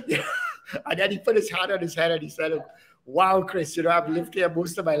curator. And then he put his hand on his head and he said, wow, Chris, you know, I've lived here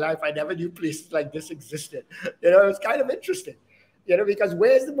most of my life. I never knew places like this existed. You know, it's kind of interesting, you know, because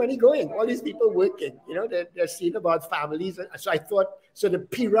where's the money going? All these people working, you know, they're seeing about families. So I thought, so the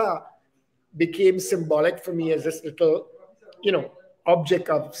Pira became symbolic for me as this little, you know, object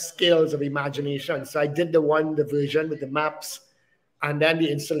of skills of imagination. So I did the version with the maps, and then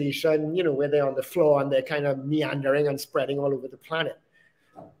the installation, you know, where they're on the floor and they're kind of meandering and spreading all over the planet.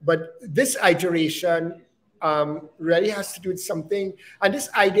 But this iteration really has to do with something, and this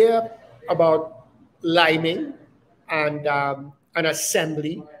idea about liming and an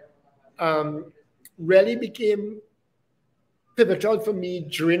assembly really became pivotal for me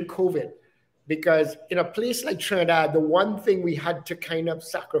during COVID, because in a place like Trinidad, the one thing we had to kind of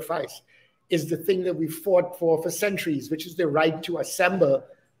sacrifice is the thing that we fought for centuries, which is the right to assemble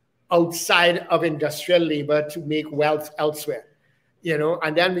outside of industrial labor to make wealth elsewhere. You know,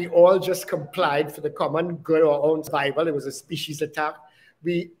 and then we all just complied for the common good of our own survival. It was a species attack.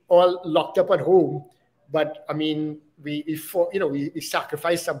 We all locked up at home, but I mean, we fought, you know, we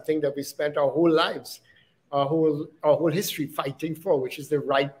sacrificed something that we spent our whole lives, our whole history fighting for, which is the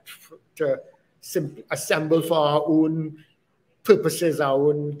right to assemble for our own purposes, our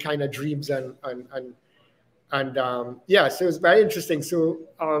own kind of dreams, and yeah, so it's very interesting. So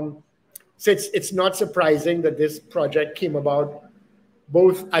so it's not surprising that this project came about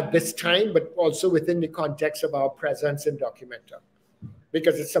both at this time, but also within the context of our presence in Documenta,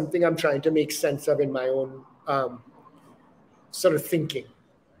 because it's something I'm trying to make sense of in my own sort of thinking.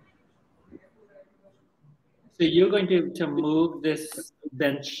 So you're going to move this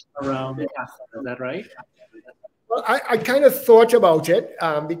bench around the castle, is that right? Well, I kind of thought about it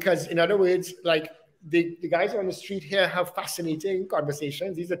because, in other words, like the guys on the street here have fascinating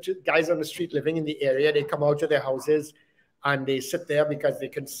conversations. These are two guys on the street living in the area. They come out to their houses and they sit there because they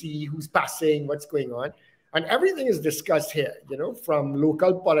can see who's passing, what's going on. And everything is discussed here, you know, from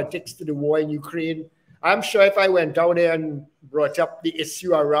local politics to the war in Ukraine. I'm sure if I went down there and brought up the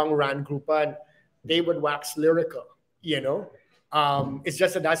issue around Rand Grouper, and they would wax lyrical, you know. It's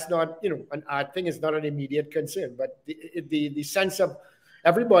just that that's not, you know, an art thing is not an immediate concern, but the sense of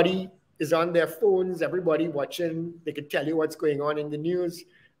everybody is on their phones, everybody watching, they can tell you what's going on in the news.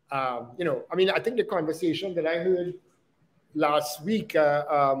 You know, I mean, I think the conversation that I heard last week,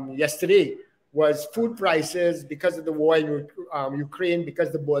 yesterday, was food prices because of the war in Ukraine,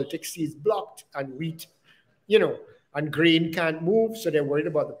 because the Baltic Sea is blocked and wheat, you know, and grain can't move. So they're worried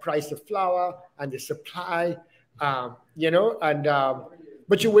about the price of flour and the supply. You know, and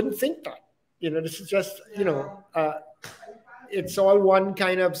but you wouldn't think that, you know, this is just, you know, it's all one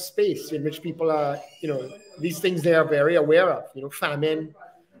kind of space in which people are, you know, these things they are very aware of, you know, famine,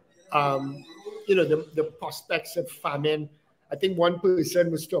 you know, the prospects of famine. I think one person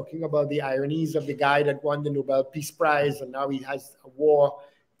was talking about the ironies of the guy that won the Nobel Peace Prize, and now he has a war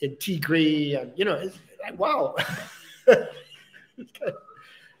in Tigray, and, you know, it's like, wow. You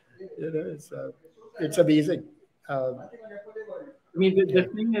know, it's amazing. I mean, the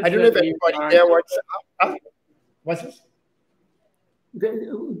thing is, I don't know if anybody there wants. What's this?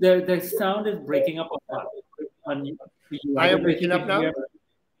 The sound is breaking up a lot. On you. I am breaking up now.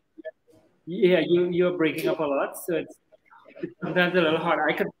 Yeah, you're breaking up a lot, so it's sometimes a little hard.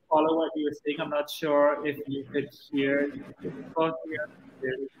 I could follow what you were saying. I'm not sure if you could hear.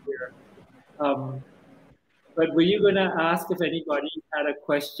 But were you going to ask if anybody had a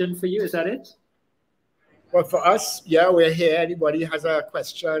question for you? Is that it? Well, for us, yeah, we're here. Anybody has a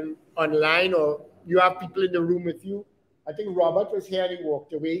question online, or you have people in the room with you? I think Robert was here and he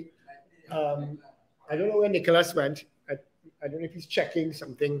walked away. I don't know where Nicholas went. I don't know if he's checking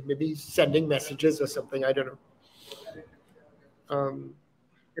something. Maybe he's sending messages or something. I don't know.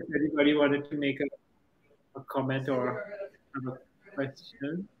 If anybody wanted to make a comment or have a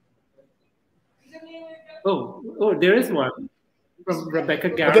question. Oh, there is one from Rebecca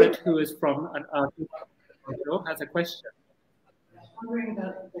Garrett, who is from an artist. Has a question. Wondering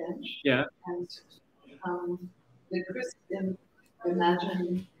about the bench. Yeah. And did Chris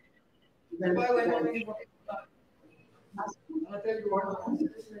imagine them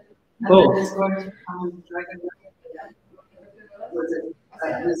Oh. is going to come dragon? Was it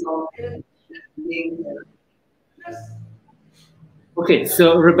result in being there? Okay,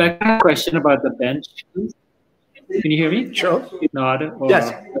 so Rebecca had a question about the bench. Can you hear me? Sure. Nod. Or...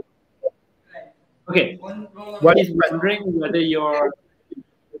 Yes. Okay. What is wondering whether your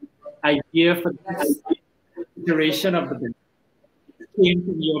idea for this iteration of the bench came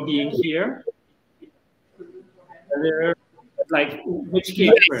from your being here? Whether, like, which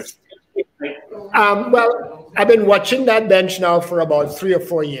came first? Like, well, I've been watching that bench now for about 3 or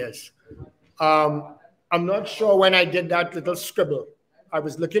 4 years. I'm not sure when I did that little scribble. I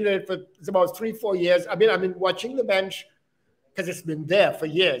was looking at it for it's about 3-4 years. I've been watching the bench because it's been there for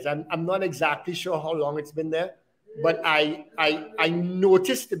years. I'm not exactly sure how long it's been there, but I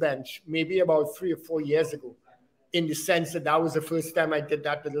noticed the bench maybe about 3 or 4 years ago, in the sense that that was the first time I did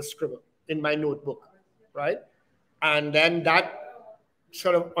that little scribble in my notebook, right? And then that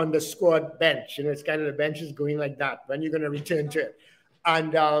sort of underscored bench. You know, it's kind of the bench is going like that. When you're going to return to it,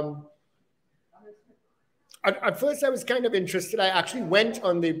 and at first I was kind of interested. I actually went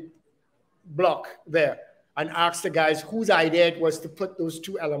on the block there and asked the guys whose idea it was to put those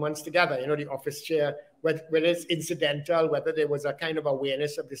two elements together, you know, the office chair, whether it's incidental, whether there was a kind of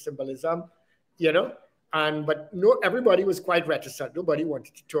awareness of the symbolism, you know, but no, everybody was quite reticent. Nobody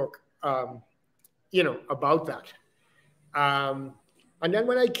wanted to talk, you know, about that. And then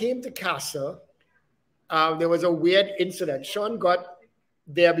when I came to Kassel, there was a weird incident. Sean got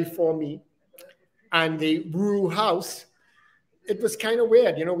there before me, and the Rue house, it was kind of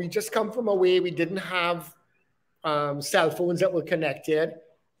weird. You know, we just come from away. We didn't have cell phones that were connected,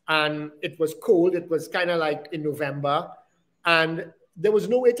 and it was cold. It was kind of like in November, and there was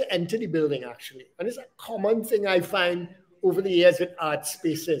no way to enter the building, actually. And it's a common thing I find over the years with art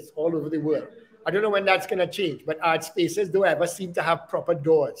spaces all over the world. I don't know when that's going to change, but art spaces don't ever seem to have proper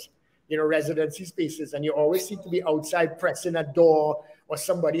doors, you know, residency spaces. And you always seem to be outside pressing a door, or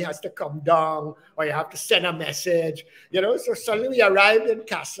somebody has to come down, or you have to send a message, you know. So suddenly we arrived in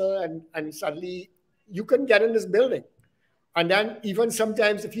Kassel, and suddenly you couldn't get in this building. And then even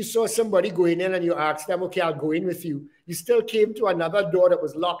sometimes if you saw somebody going in and you asked them, okay, I'll go in with you, you still came to another door that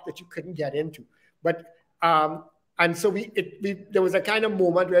was locked that you couldn't get into. But, and so there was a kind of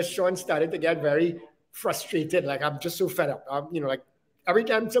moment where Sean started to get very frustrated. Like, I'm just so fed up. You know, like every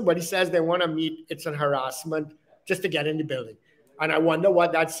time somebody says they want to meet, it's a harassment just to get in the building. And I wonder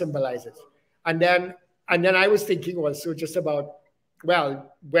what that symbolizes. And then I was thinking also just about,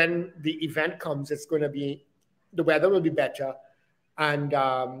 well, when the event comes, it's going to be, the weather will be better. And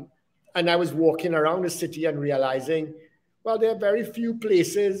I was walking around the city and realizing, well, there are very few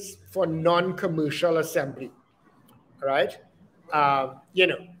places for non-commercial assembly, right? You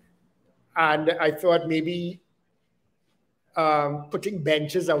know, and I thought maybe putting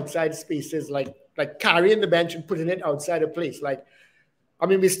benches outside spaces, like carrying the bench and putting it outside a place. Like, I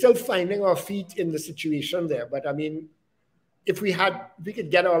mean, we're still finding our feet in the situation there. But I mean, if we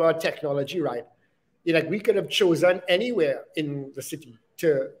could get all our technology right, you know, like we could have chosen anywhere in the city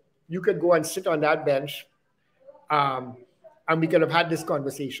you could go and sit on that bench, and we could have had this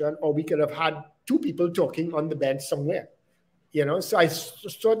conversation, or we could have had two people talking on the bench somewhere, you know. So I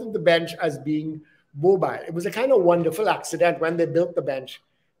thought of the bench as being mobile. It was a kind of wonderful accident when they built the bench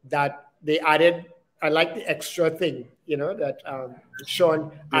that they added, I like the extra thing, you know, that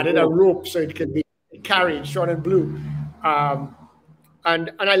Sean added a rope so it could be carried, Sean in blue.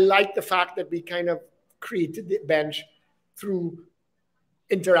 And I like the fact that we kind of created the bench through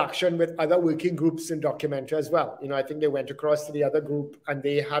interaction with other working groups in Documenta as well. You know, I think they went across to the other group and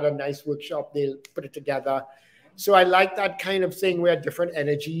they had a nice workshop. They put it together. So I like that kind of thing where different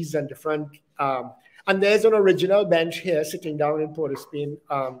energies and different, and there's an original bench here sitting down in Port of Spain,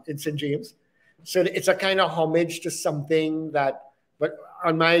 in St. James. So it's a kind of homage to something that, but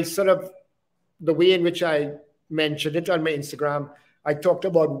on my sort of, the way in which I mentioned it on my Instagram, I talked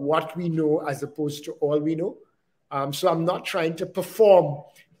about what we know as opposed to all we know. So I'm not trying to perform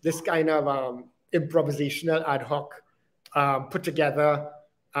this kind of improvisational ad hoc, put together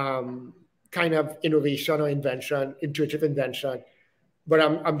kind of innovation or invention, intuitive invention. But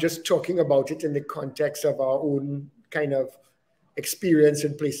I'm just talking about it in the context of our own kind of experience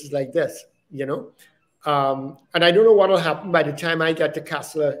in places like this, you know? And I don't know what will happen by the time I get to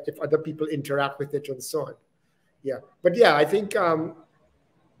Kassel if other people interact with it and so on. Yeah, but yeah, I think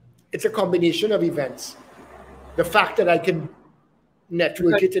it's a combination of events. The fact that I can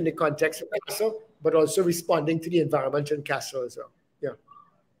network it in the context of Kassel, but also responding to the environment in Kassel as well. Yeah.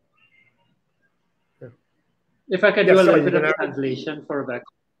 Yeah. If I could do a little bit of translation for Rebecca.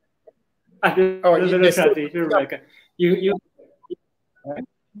 I do a little bit of translation, Rebecca.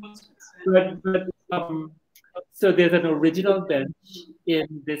 So there's an original bench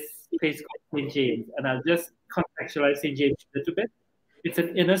in this place called St. James, and I'll just contextualize St. James a little bit. It's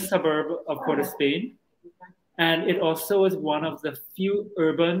an inner suburb of Port of Spain, and it also is one of the few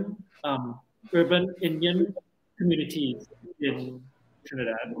urban Indian communities in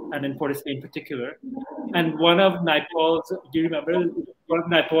Trinidad and in Port of Spain in particular. And one of Naipaul's, do you remember, one of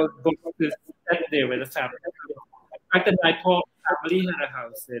Naipaul's books is set there with a family. In fact, the Naipaul family had a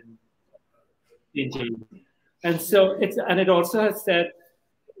house in St. James. And so it also has said,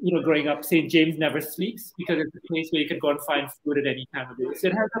 you know, growing up, St. James never sleeps because it's a place where you can go and find food at any time of day. So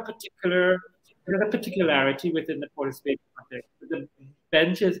it has a particularity within the Port of Spain context. The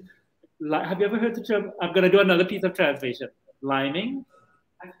bench is, have you ever heard the term? I'm going to do another piece of translation. Liming.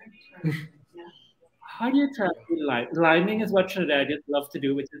 How do you translate liming? Is what Trinidadians love to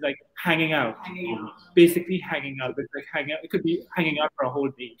do, which is like hanging out. Basically hanging out. It's like hanging out. It could be hanging out for a whole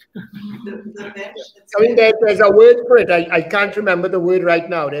day. I mean, there's a word for it. I can't remember the word right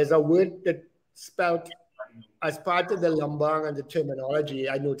now. There's a word that spelled as part of the Lumbang and the terminology.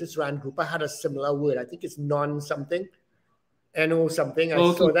 I noticed Rand Grouper had a similar word. I think it's non-something, N-O something. I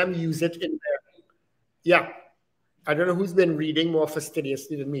saw them use it in there. Yeah. I don't know who's been reading more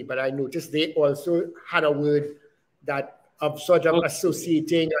fastidiously than me, but I noticed they also had a word that of sort of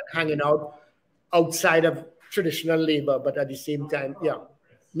associating and hanging out outside of traditional labor, but at the same time, yeah,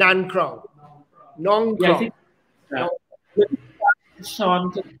 non-crown, non-crown. Yeah,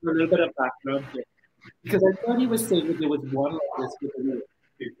 Sean, just a little bit of background here, because I thought he was saying that there was one like this with the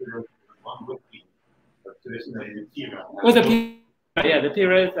the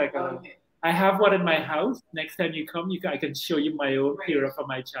pira is like a. I have one in my house. Next time you come, I can show you my own pira from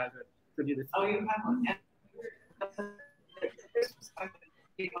my childhood. So you have one?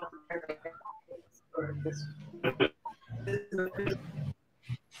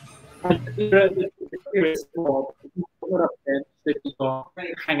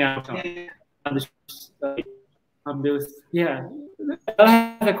 Hang out on. Yeah.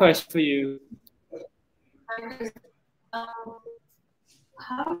 I have a question for you.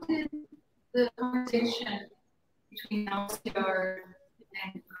 How did the conversation between LCR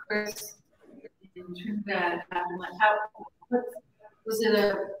and Chris in Trinidad happen? Was it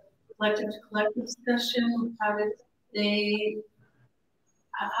a collective discussion? How did they?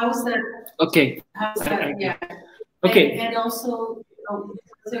 How was that? Okay. How was that? Yeah. Okay. And also, was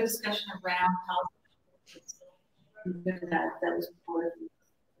there a discussion around how that was important?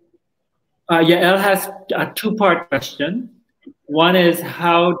 Yeah, Elle has a two-part question. One is,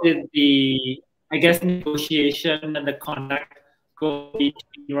 how did the, I guess, negotiation and the contact go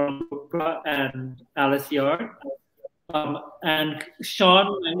between Rangrupa and Alice Yard? And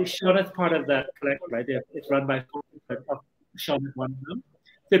Sean is part of that collective, right? It's run by Sean is one of them.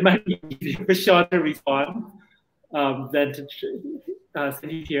 So it might be easier for Sean to respond than to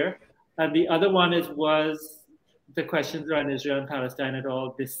sit here. And the other one is, was the questions around Israel and Palestine at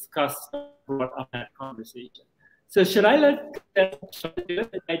all discussed on that conversation? So should I let that do it?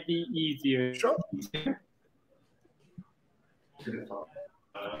 It might be easier. Sure.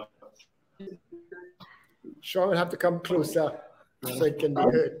 Sean will have to come closer so it can be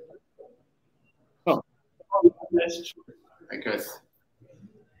heard. Oh, that's true. I guess.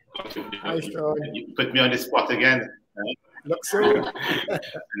 Hi, Sean. You put me on the spot again. Look so.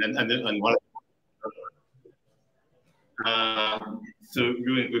 and then one. So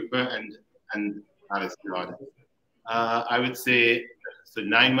Ruin Whipper and Alice Yard. I would say so.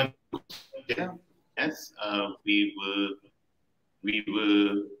 9 months. Yeah. Yes. We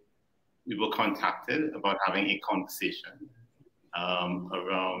were contacted about having a conversation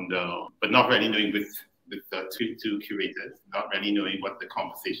around, but not really knowing with two curators, not really knowing what the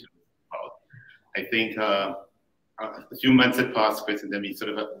conversation was about. I think a few months had passed, Chris, and then we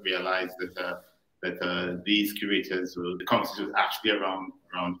sort of realized that these curators the conversation was actually around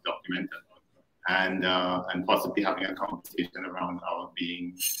documenta. And possibly having a conversation around our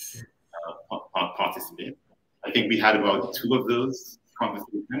being participant. I think we had about 2 of those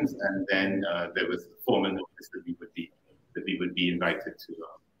conversations, and then there was formal notice that we would be invited to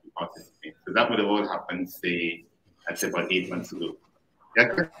participate. So that would have all happened, say, I'd say about 8 months ago.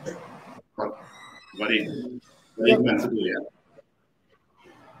 Yeah, about 8 months ago. Yeah.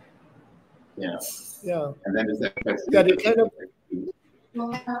 Yeah. Yeah. And then there's that question. Yeah, they kind of.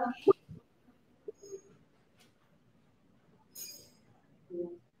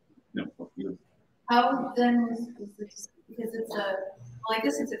 How then is it, because it's a, well, I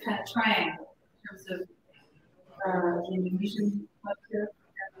guess it's a kind of triangle in terms of the Indonesian culture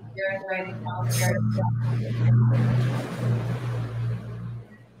and their writing culture.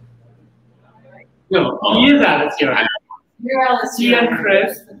 No, he is Alice here. You're Alice. He and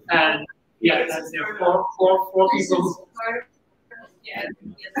Chris, and yeah, that's there. Four people. Yeah.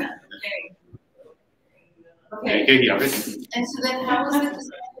 Okay. And so then, how was the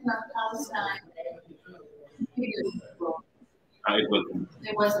discussion on Palestine?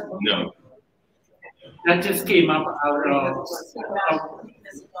 It wasn't. No. That just came up out of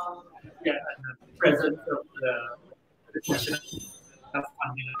the presence of the question of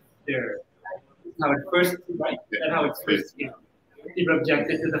funding there. How it first, right? That's how it first came. they were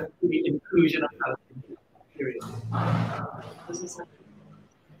objected to the inclusion of Palestinians. Period.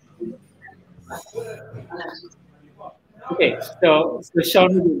 Okay, so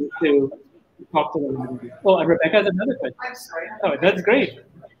Sean will be able to talk to them. Oh, and Rebecca has another question. I'm sorry. Oh, that's great.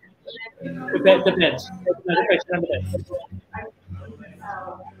 The bench. Another question on the bench.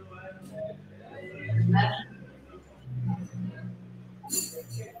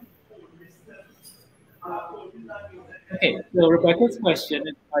 Okay, so Rebecca's question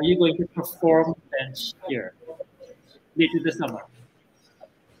is, are you going to perform bench here later this summer?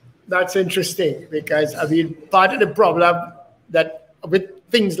 That's interesting because, I mean, part of the problem that with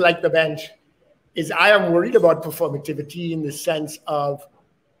things like the bench is I am worried about performativity in the sense of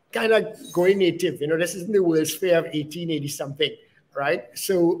kind of going native. You know, this isn't the World's Fair of 1880 something, right?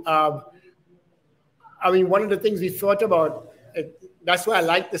 So, I mean, one of the things we thought about, that's why I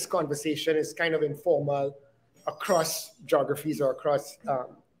like this conversation, is kind of informal across geographies or across,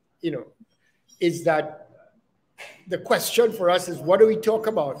 you know, is that the question for us is, what do we talk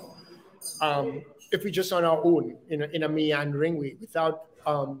about if we just on our own in a meandering way without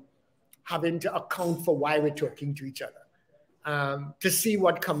having to account for why we're talking to each other, to see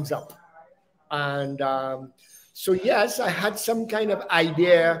what comes up. And so, yes, I had some kind of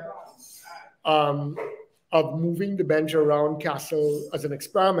idea of moving the bench around Kassel as an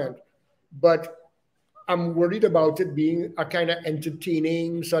experiment, but I'm worried about it being a kind of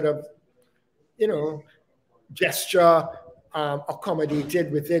entertaining sort of, you know, gesture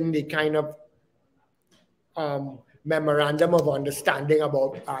accommodated within the kind of memorandum of understanding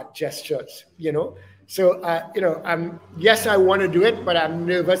about art gestures, you know. So, you know, yes, I want to do it, but I'm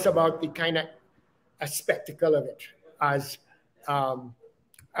nervous about the kind of a spectacle of it as, and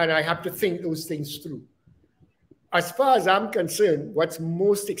I have to think those things through. As far as I'm concerned, what's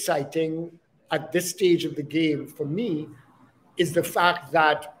most exciting at this stage of the game for me is the fact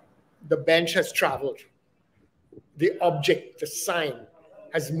that the bench has traveled. The object, the sign,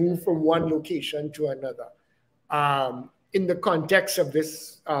 has moved from one location to another. In the context of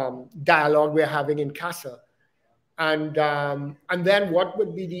this dialogue we're having in Kassel. And then what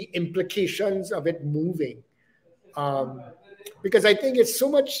would be the implications of it moving? Because I think it's so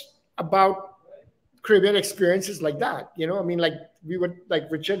much about Caribbean experiences like that, you know? I mean, like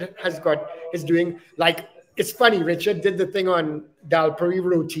Richard is doing, like, it's funny, Richard did the thing on Dal Puri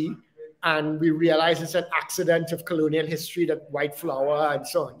roti, and we realized it's an accident of colonial history, that white flour and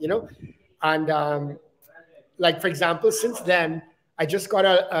so on, you know? And like, for example, since then, I just got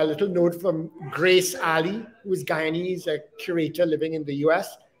a little note from Grace Ali, who is Guyanese, a curator living in the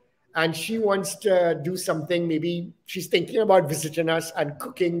US. And she wants to do something, maybe she's thinking about visiting us and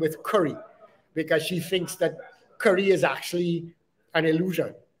cooking with curry, because she thinks that curry is actually an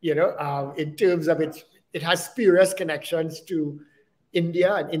illusion, you know, in terms of it has spurious connections to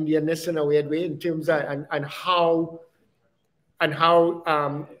India and Indianness in a weird way, in terms of, and how,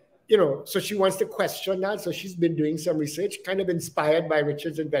 you know, so she wants to question that. So she's been doing some research, kind of inspired by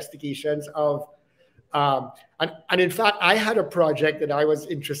Richard's investigations of, and in fact, I had a project that I was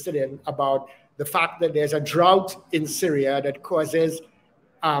interested in about the fact that there's a drought in Syria that causes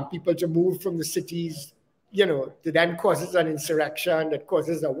people to move from the cities, you know, that then causes an insurrection, that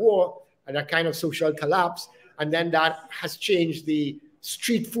causes a war and a kind of social collapse. And then that has changed the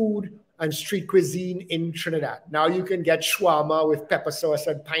street food and street cuisine in Trinidad. Now you can get shawarma with pepper sauce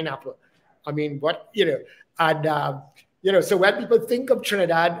and pineapple. I mean, what, you know, and, you know, so when people think of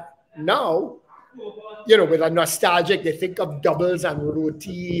Trinidad now, you know, with a nostalgic, they think of doubles and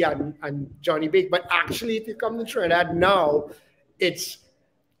roti and Johnny Bake. But actually, if you come to Trinidad now, it's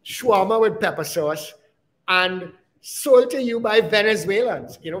shawarma with pepper sauce and sold to you by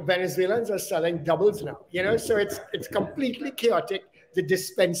Venezuelans. You know, Venezuelans are selling doubles now, you know, so it's completely chaotic. The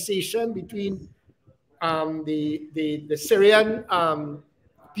dispensation between the Syrian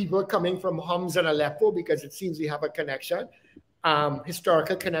people coming from Homs and Aleppo, because it seems we have a connection,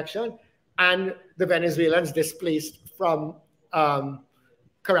 historical connection, and the Venezuelans displaced from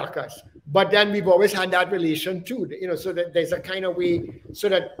Caracas. But then we've always had that relation too, you know, so that there's a kind of way, so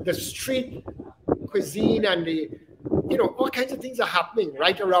that the street cuisine and the, you know, all kinds of things are happening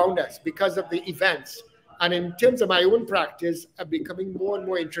right around us because of the events. And in terms of my own practice, I'm becoming more and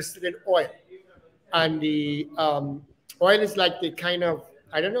more interested in oil. And the oil is like the kind of,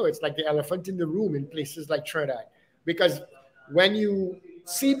 I don't know, it's like the elephant in the room in places like Trinidad. Because when you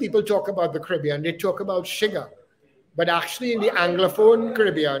see people talk about the Caribbean, they talk about sugar. But actually in the Anglophone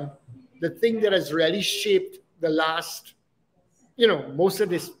Caribbean, the thing that has really shaped the last, you know, most of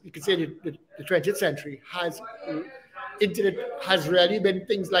this, you could say the 20th century has really been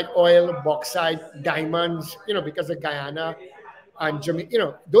things like oil, bauxite, diamonds, you know, because of Guyana, and you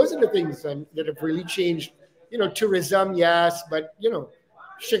know, those are the things that have really changed. You know, tourism, yes, but you know,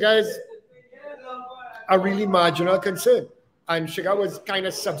 sugar is a really marginal concern. And sugar was kind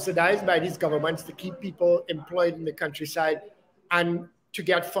of subsidized by these governments to keep people employed in the countryside and to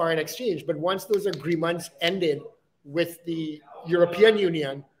get foreign exchange. But once those agreements ended with the European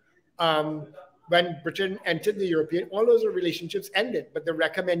Union, when Britain entered the European, all those relationships ended. But the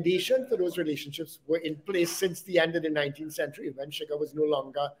recommendation for those relationships were in place since the end of the 19th century, when sugar was no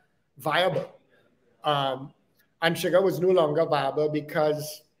longer viable. And sugar was no longer viable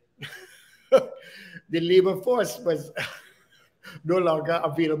because the labor force was no longer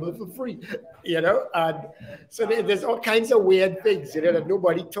available for free, you know? And so there's all kinds of weird things, you know, that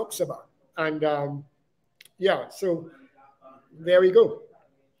nobody talks about. And yeah, so there we go.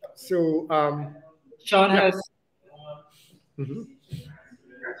 So Sean has.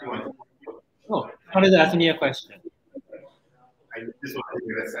 Oh, Sean is asking me a question. I just want to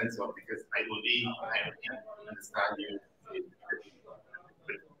get a sense of, because I only understand you with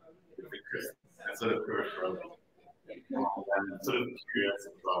Chris, and sort of peripheral. I'm sort of curious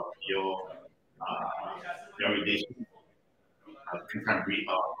about your relation of contemporary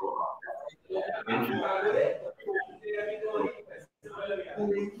art.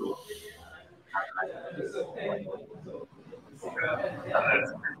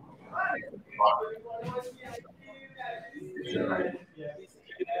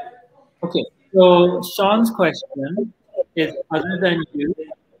 Okay, so Sean's question is, other than you,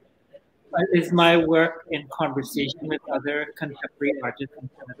 is my work in conversation with other contemporary artists in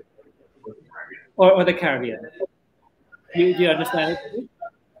Canada or the Caribbean? Do you understand it?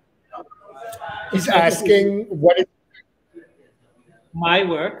 He's asking what is my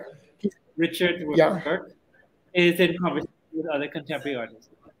work, Richard's work, is in conversation with other contemporary artists.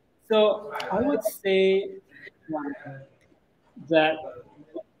 So I would say that,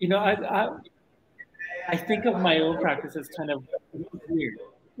 you know, I think of my own practice as kind of weird,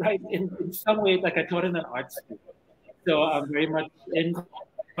 right? In some ways, like I taught in an art school. So I'm very much in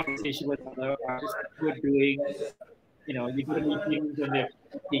conversation with other artists who are doing, you know, you go to meetings and they're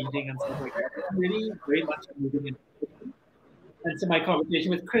painting and stuff like that. It's really very much moving in. And so my conversation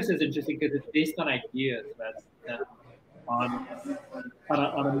with Chris is interesting because it's based on ideas that's on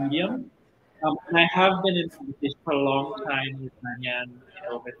a medium. And I have been in conversation for a long time with Manyan, you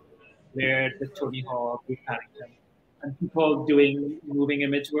know, with Laird, with Tony Hall, with Paddington, and people doing moving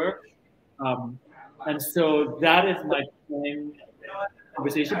image work. And so that is my prime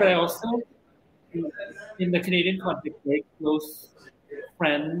conversation. But I also, in the Canadian context, very close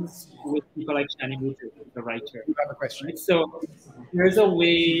friends with people like Shani Mutu, the writer. You have a question. Right? So there's a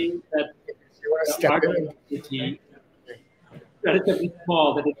way that the art community, relatively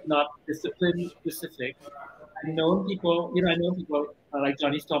small, that it's not discipline specific. I've known people, you know, I know people like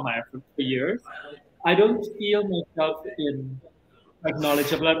Johnny Stallmeyer for years. I don't feel myself like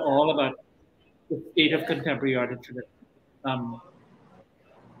knowledgeable at all about the state of contemporary art in Trinidad.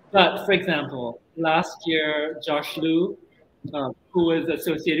 But for example, last year, Josh Liu, who was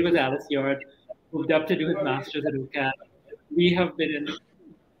associated with Alice Yard, moved up to do his master's at UCAD. We have been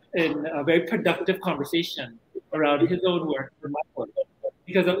in a very productive conversation around his own work and my work.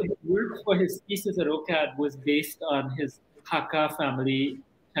 Because his work for his thesis at UCAD was based on his Hakka family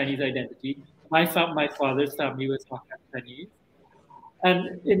Chinese identity. My father's family was Hakka Chinese.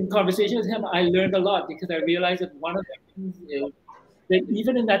 And in conversation with him, I learned a lot because I realized that one of the things is that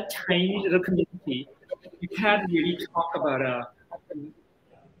even in that tiny little community, you can't really talk about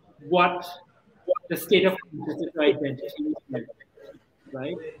what the state of consciousness or identity is,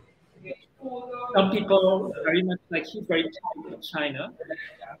 right? Some people very much like, he's very tied to China.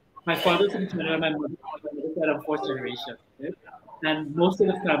 My father's from China, my mother said I'm fourth generation. Right? And most of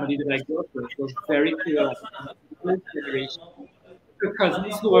the family that I grew up with was very clear, first generation. The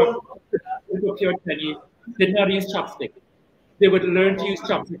cousins who were pure Chinese did not use chopsticks. They would learn to use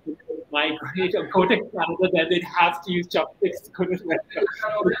chopsticks, migrate or go to Canada, then they'd have to use chopsticks to go to America.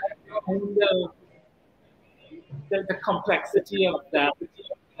 And the complexity of that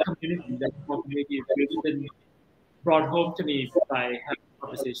community has really been brought home to me by having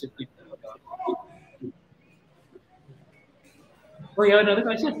conversations with people. Oh, yeah, another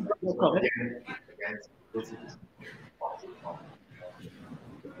question? No comment.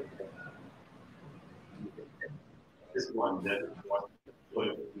 Just wondered what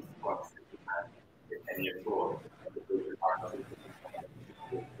response you had in any of your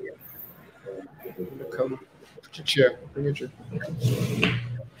come put your chair, bring your chair.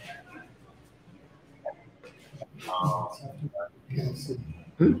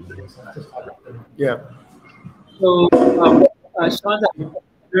 Yeah. So Sean,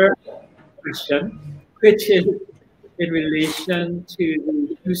 your question, which is in relation to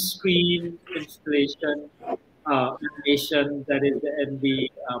the two-screen installation animation that is in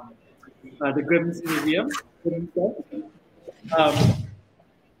the Grimm's Museum.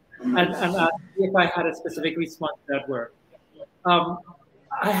 And asked if I had a specific response to that work.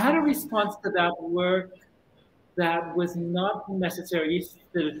 I had a response to that work that was not necessarily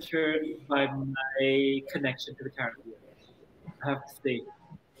filtered by my connection to the Caribbean, I have to say.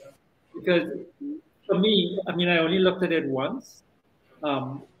 Because for me, I mean, I only looked at it once.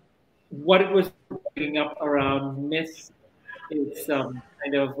 What it was bringing up around myth is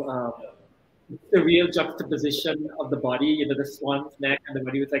kind of surreal juxtaposition of the body, you know, the swan's neck and the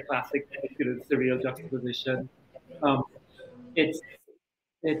body was like classic, you know, surreal juxtaposition. It's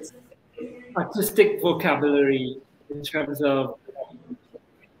artistic vocabulary in terms of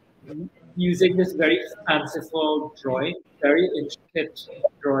using this very fanciful drawing, very intricate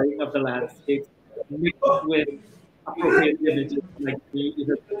drawing of the landscape, mixed with appropriate images like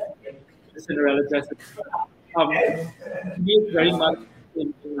the Cinderella dress. To me, it's very much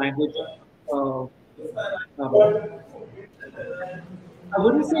in the language of, I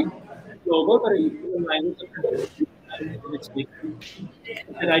wouldn't say global, but it's in the language of image making.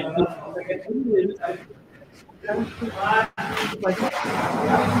 And I didn't really and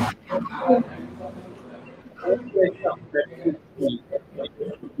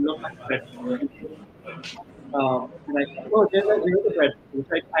I thought, oh, there's a bread, which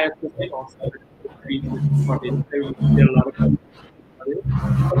I have to say also. There are a lot of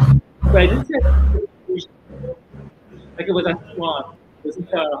but I didn't say like it was a swan. It wasn't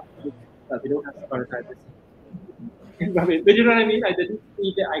we don't have to prototype this. But you know what I mean? I didn't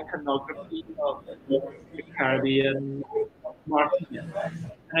see the iconography of the Caribbean market.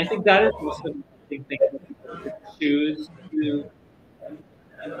 And I think that is also an interesting thing that people choose to.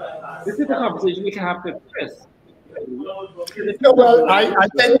 This is a conversation we can have with Chris. No, well, I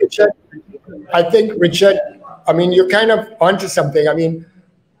think Richard, I mean, you're kind of onto something. I mean,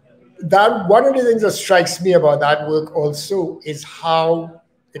 that one of the things that strikes me about that work also is how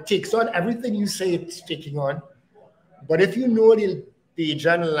it takes on everything you say it's taking on. But if you know the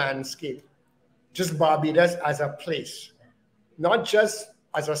general landscape, just Barbados as a place, not just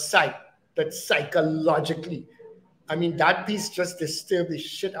as a site, but psychologically, I mean, that piece just disturbed the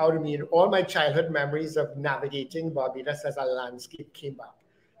shit out of me. And all my childhood memories of navigating Barbados as a landscape came back.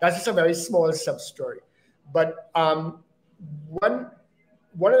 That's just a very small sub-story. But one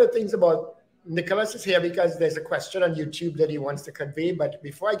of the things about Nicholas is here because there's a question on YouTube that he wants to convey. But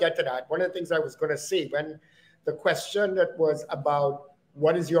before I get to that, one of the things I was going to say, when the question that was about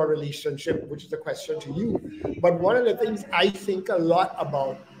what is your relationship, which is a question to you. But one of the things I think a lot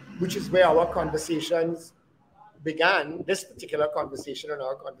about, which is where our conversations began, this particular conversation and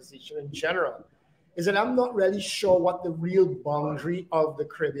our conversation in general, is that I'm not really sure what the real boundary of the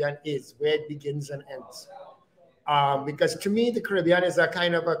Caribbean is, where it begins and ends. Because to me, the Caribbean is a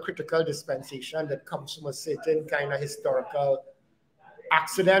kind of a critical dispensation that comes from a certain kind of historical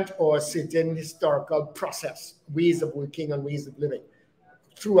accident or a certain historical process, ways of working and ways of living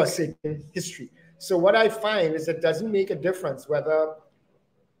through a certain history. So what I find is it doesn't make a difference whether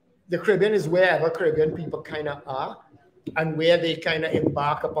the Caribbean is wherever Caribbean people kind of are and where they kind of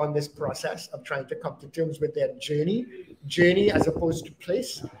embark upon this process of trying to come to terms with their journey as opposed to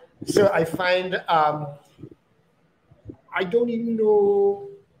place. So I find, I don't even know,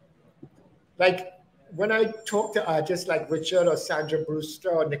 like when I talk to artists like Richard or Sandra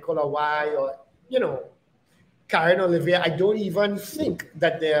Brewster or Nicola Y or, you know, Karen Olivier, I don't even think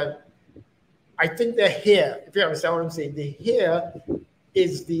that I think they're here, if you understand what I'm saying. The here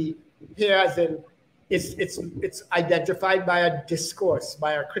is here as in it's identified by a discourse,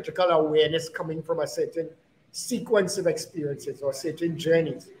 by a critical awareness coming from a certain sequence of experiences or certain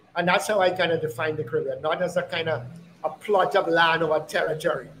journeys. And that's how I kind of define the Caribbean, not as a kind of a plot of land or a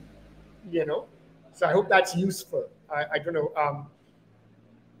territory, you know? So I hope that's useful. I don't know.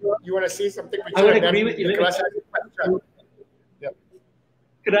 You want to say something? I would agree with you. Yeah.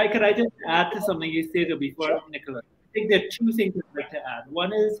 Could I just add to something you said before, Nicholas? I think there are two things I'd like to add.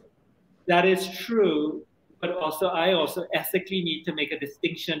 One is that is true, but also I also ethically need to make a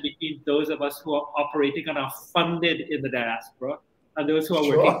distinction between those of us who are operating and are funded in the diaspora and those who are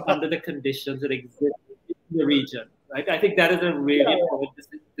working under the conditions that exist in the region. Right? I think that is a really important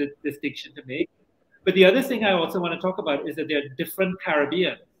distinction to make. But the other thing I also want to talk about is that there are different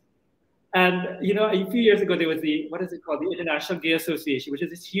Caribbeans. And, you know, a few years ago, there was what is it called? The International Gay Association, which is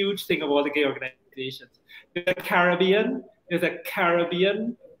this huge thing of all the gay organizations. There's a Caribbean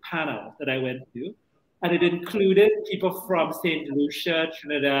panel that I went to. and it included people from St. Lucia,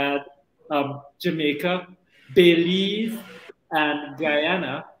 Trinidad, Jamaica, Belize, and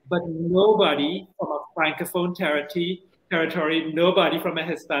Guyana, but nobody from a Francophone territory, nobody from a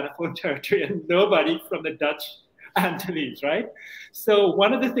Hispanophone territory, and nobody from the Dutch Antilles, right? So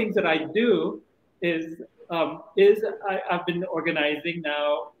one of the things that I do is I've been organizing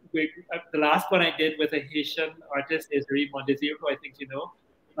now. The last one I did with a Haitian artist, Esri Mondesir, who I think you know,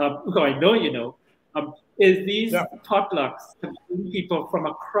 who I know you know, is these potlucks to bring people from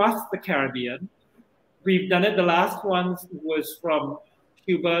across the Caribbean. We've done it. The last ones was from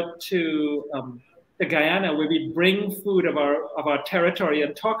Cuba to Guyana, where we bring food of our territory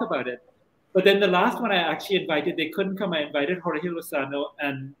and talk about it. But then the last one I actually invited, they couldn't come. I invited Jorge Lozano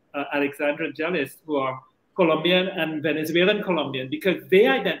and Alexandra Angelis, who are Colombian and Venezuelan Colombian, because they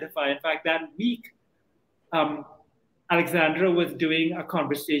identify, in fact, that week, Alexandra was doing a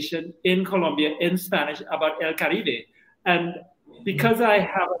conversation in Colombia in Spanish about El Caribe. And because I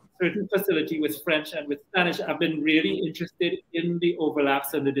have a certain facility with French and with Spanish, I've been really interested in the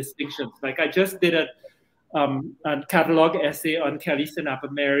overlaps and the distinctions. Like I just did a catalog essay on Kelly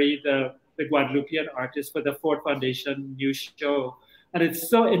Sinapa-Mary, the Guadeloupean artist, for the Ford Foundation new show. And it's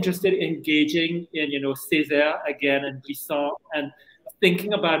so interested in engaging in, Césaire again and Blisson, and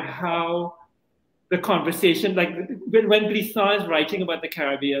thinking about how the conversation, like when Blisson is writing about the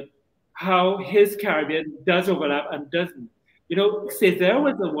Caribbean, how his Caribbean does overlap and doesn't. Césaire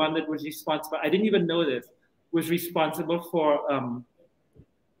was the one that was responsible, I didn't even know this, was responsible for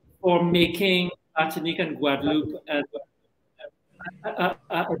making Martinique and Guadeloupe as a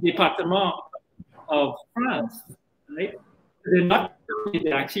département of France, right? They're not,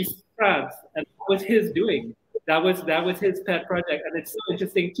 they're actually France, and that was his doing. That was his pet project, and it's so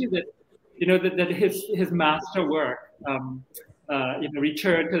interesting too that that his master work,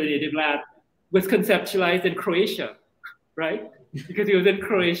 Return to the Native Land, was conceptualized in Croatia, right? Because he was in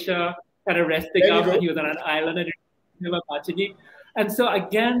Croatia, kind of resting up, and he was on an island in Martinique. And so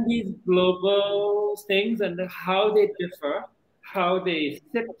again, these global things and how they differ, how they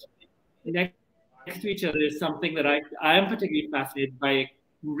sit next to each other is something that I am particularly fascinated by.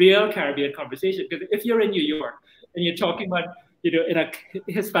 Real Caribbean conversation, because if you're in New York and you're talking about, in a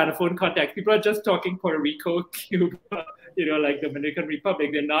Hispanophone context, people are just talking Puerto Rico, Cuba, like Dominican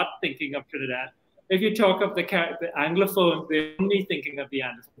Republic. They're not thinking of Trinidad. If you talk of the Anglophones, they're only thinking of the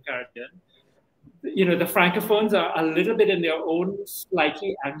Anderson Caribbean. The Francophones are a little bit in their own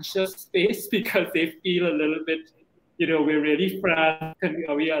slightly anxious space because they feel a little bit, we're really France, and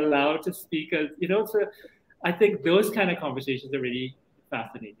are we allowed to speak as, so I think those kind of conversations are really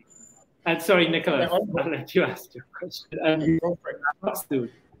fascinating. And sorry, Nicholas, I'll let you ask your question.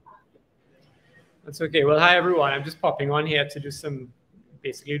 That's okay. Well, hi everyone. I'm just popping on here to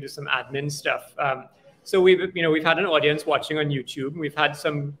basically do some admin stuff. So we've had an audience watching on YouTube. We've had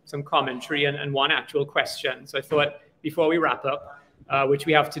some commentary and one actual question. So I thought before we wrap up, which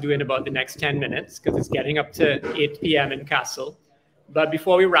we have to do in about the next 10 minutes because it's getting up to 8 p.m. in Kassel. But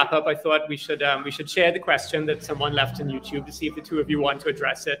before we wrap up, I thought we should share the question that someone left on YouTube to see if the two of you want to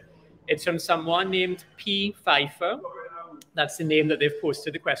address it. It's from someone named P. Pfeiffer. That's the name that they've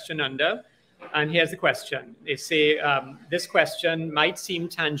posted the question under. And here's the question. They say, this question might seem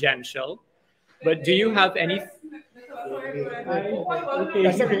tangential, but do you have any...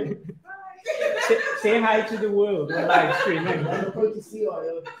 Okay. Say hi to the world. We're live streaming.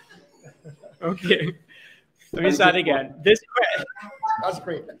 Okay. Let me start again. That's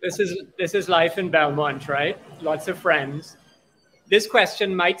great. This is life in Belmont, right? Lots of friends. This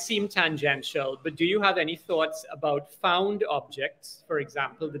question might seem tangential, but do you have any thoughts about found objects, for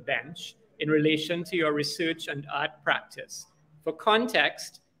example, the bench, in relation to your research and art practice? For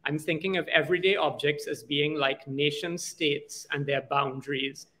context, I'm thinking of everyday objects as being like nation states and their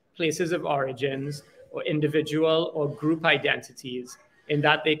boundaries, places of origins, or individual or group identities, in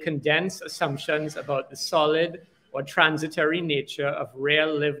that they condense assumptions about the solid or transitory nature of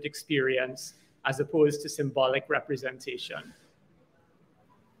real lived experience as opposed to symbolic representation.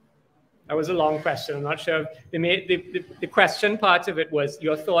 That was a long question. I'm not sure. The question part of it was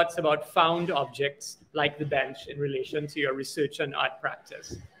your thoughts about found objects like the bench in relation to your research and art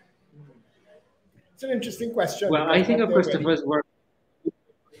practice. It's an interesting question. Well, I think of Christopher's work.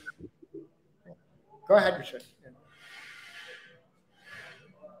 Go ahead, Richard.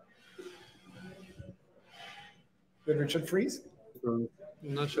 Did Richard freeze? I'm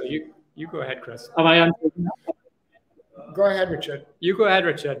not sure. You go ahead, Chris. Am I on? Go ahead, Richard. You go ahead,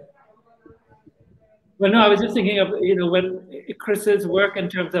 Richard. Well, no, I was just thinking of, when Chris's work in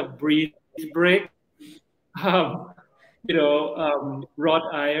terms of breeze brick, wrought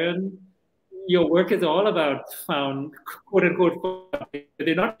iron, your work is all about found, quote unquote, but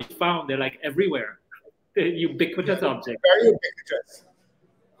they're not found, they're like everywhere. They're ubiquitous objects. Very ubiquitous.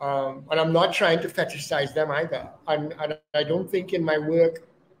 And I'm not trying to fetishize them either. And I don't think in my work,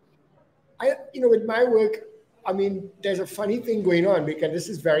 with my work, I mean, there's a funny thing going on because this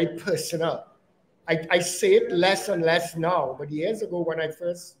is very personal. I say it less and less now, but years ago when I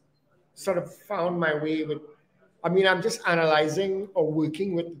first sort of found my way with, I mean, I'm just analyzing or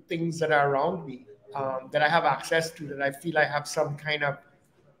working with the things that are around me, that I have access to, that I feel I have some kind of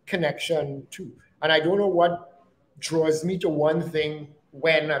connection to. And I don't know what draws me to one thing,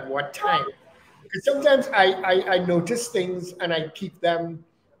 when, at what time. Because sometimes I notice things and I keep them,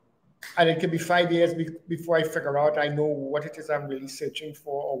 and it can be 5 years before I figure out I know what it is I'm really searching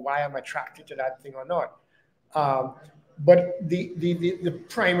for or why I'm attracted to that thing or not. But the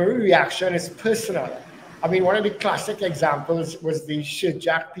primary reaction is personal. I mean, one of the classic examples was the shirt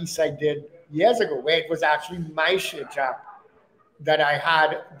jack piece I did years ago, where it was actually my shirt jack that I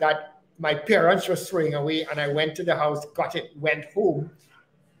had that my parents were throwing away, and I went to the house, got it, went home,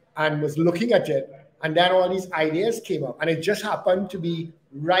 and was looking at it, and then all these ideas came up, and it just happened to be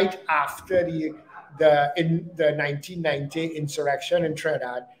right after the 1990 insurrection in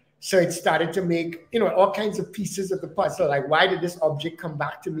Trinidad. So it started to make, all kinds of pieces of the puzzle. Like, why did this object come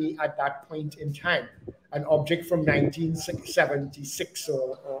back to me at that point in time? An object from 1976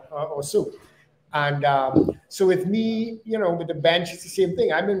 or so. And so with me, with the bench, it's the same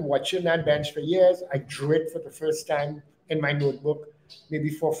thing. I've been watching that bench for years. I drew it for the first time in my notebook maybe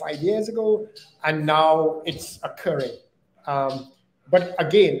 4 or 5 years ago, and now it's occurring. But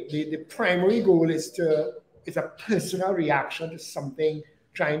again, the primary goal is a personal reaction to something,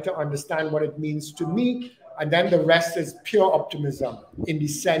 trying to understand what it means to me, and then the rest is pure optimism in the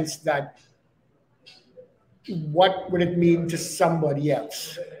sense that what would it mean to somebody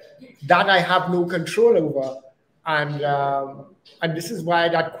else? That I have no control over, and this is why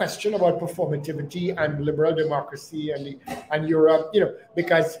that question about performativity and liberal democracy and Europe,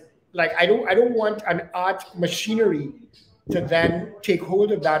 because like I don't want an art machinery to then take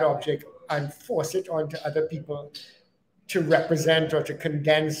hold of that object and force it onto other people to represent or to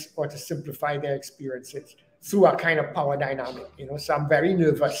condense or to simplify their experiences through a kind of power dynamic. So I'm very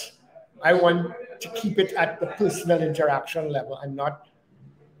nervous. I want to keep it at the personal interaction level and not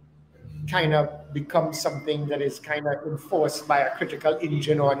kind of become something that is kind of enforced by a critical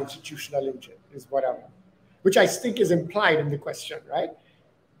engine or an institutional engine, is what I want. Which I think is implied in the question, right?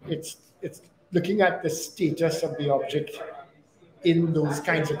 It's looking at the status of the object in those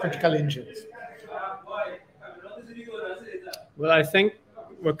kinds of critical engines. Well, I think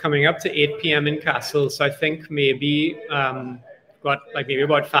we're coming up to 8 p.m. in Kassel, so I think maybe got maybe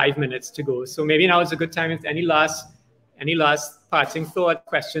about 5 minutes to go. So maybe now is a good time. If any last parting thought,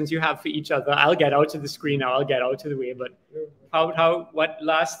 questions you have for each other, I'll get out to the screen now. I'll get out of the way. But what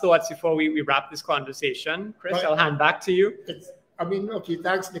last thoughts before we wrap this conversation? Chris, I'll hand back to you. Okay,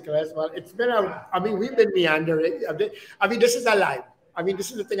 thanks, Nicholas. Well, it's been we've been meandering. This is alive.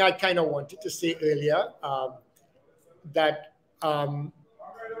 This is the thing I kind of wanted to say earlier, that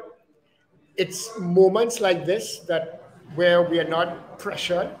it's moments like this where we are not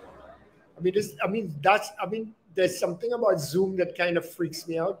pressured. There's something about Zoom that kind of freaks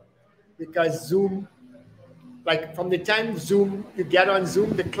me out, because Zoom, from the time you get on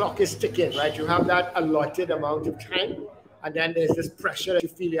Zoom, the clock is ticking, right? You have that allotted amount of time, and then there's this pressure that you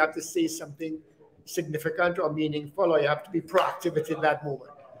feel you have to say something significant or meaningful, or you have to be proactive within that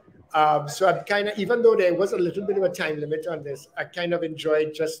moment. So I'm kind of, even though there was a little bit of a time limit on this, I kind of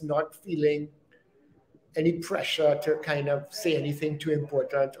enjoyed just not feeling any pressure to kind of say anything too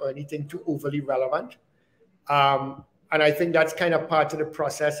important or anything too overly relevant. And I think that's kind of part of the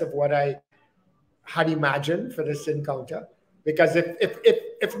process of what I had imagined for this encounter. Because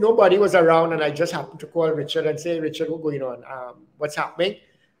if nobody was around and I just happened to call Richard and say, Richard, what's going on? What's happening?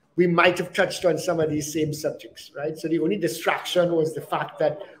 We might have touched on some of these same subjects, right? So the only distraction was the fact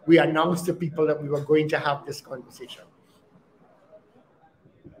that we announced to people that we were going to have this conversation.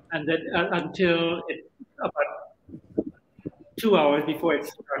 And then until about 2 hours before it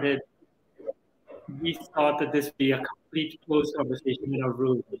started, we thought that this would be a complete closed conversation in our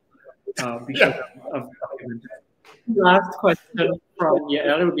room because of documenta. Last question from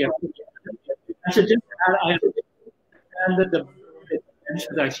Yael would be, I should just add, I understand that the bench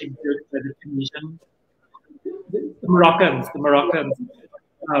was actually built by the Tunisian, the Moroccans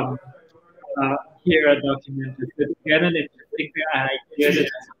here at Documenta. So again, an interesting idea that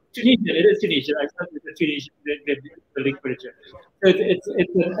Tunisian, it is Tunisian. I thought it was Tunisian building furniture. So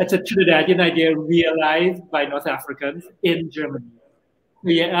it's a Trinidadian idea realized by North Africans in Germany.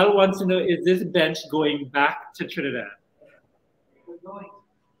 Yeah, Al wants to know, is this bench going back to Trinidad?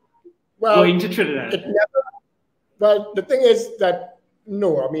 Well, going to Trinidad. Well, the thing is that,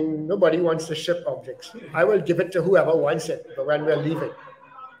 no, I mean, nobody wants to ship objects. I will give it to whoever wants it, but when we're leaving.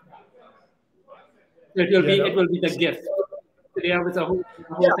 It will be the gift. Today was a whole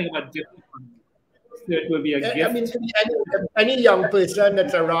thing about gift. So it will be a gift. I mean, any young person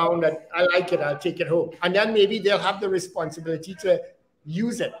that's around that I like it, I'll take it home. And then maybe they'll have the responsibility to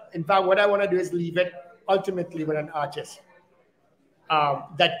use it. In fact, what I want to do is leave it ultimately with an artist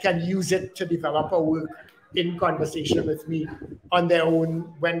that can use it to develop a work in conversation with me on their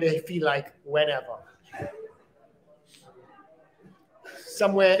own when they feel like, whenever.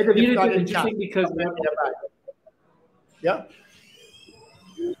 Somewhere, it's really not interesting because yeah.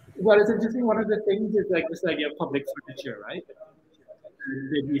 Well, it's interesting. One of the things is like this idea of public furniture, right?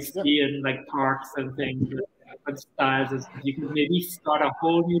 That you see in like parks and things, and styles. And you can maybe start a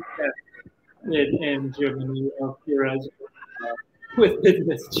whole new set in Germany of heroes with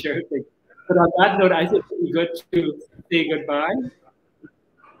business shirting. But on that note, I think it's good to say goodbye,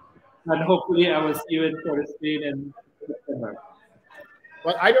 and hopefully I will see you in Port of Spain in September.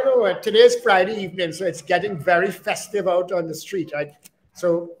 Well, I don't know. Today's Friday evening, so it's getting very festive out on the street, right?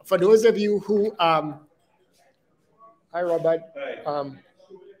 So for those of you who, hi Robert,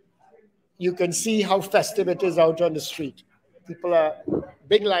 you can see how festive it is out on the street. People are,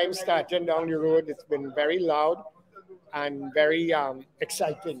 big lines starting down the road. It's been very loud and very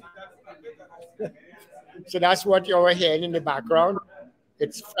exciting. So that's what you're hearing in the background.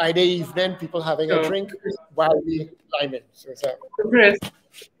 It's Friday evening, people having a drink while we climb in. So Chris,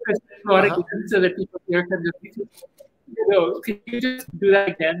 so that people here can just, can you just do that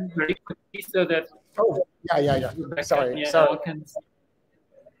again very quickly so that? Oh, yeah. Sorry.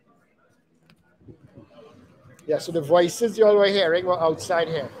 Yeah, so the voices you all were hearing were outside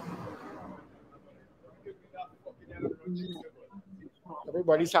here.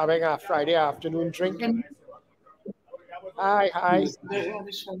 Everybody's having a Friday afternoon drink. Hi.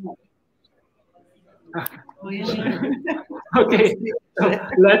 Okay, so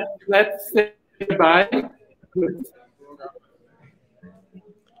let's say goodbye.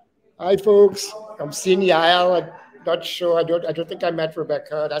 Hi, folks. I'm seeing Yael. I'm not sure. I don't think I met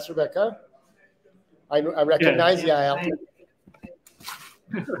Rebecca. That's Rebecca. I recognize Yael.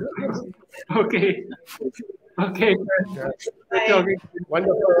 Okay.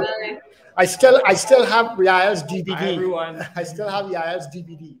 Wonderful. I still have Yael's DVD. Hi, everyone. I still have Yael's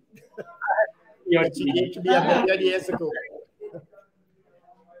DVD. That she gave to me 100 years ago.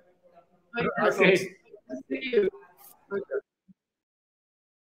 Okay. See you.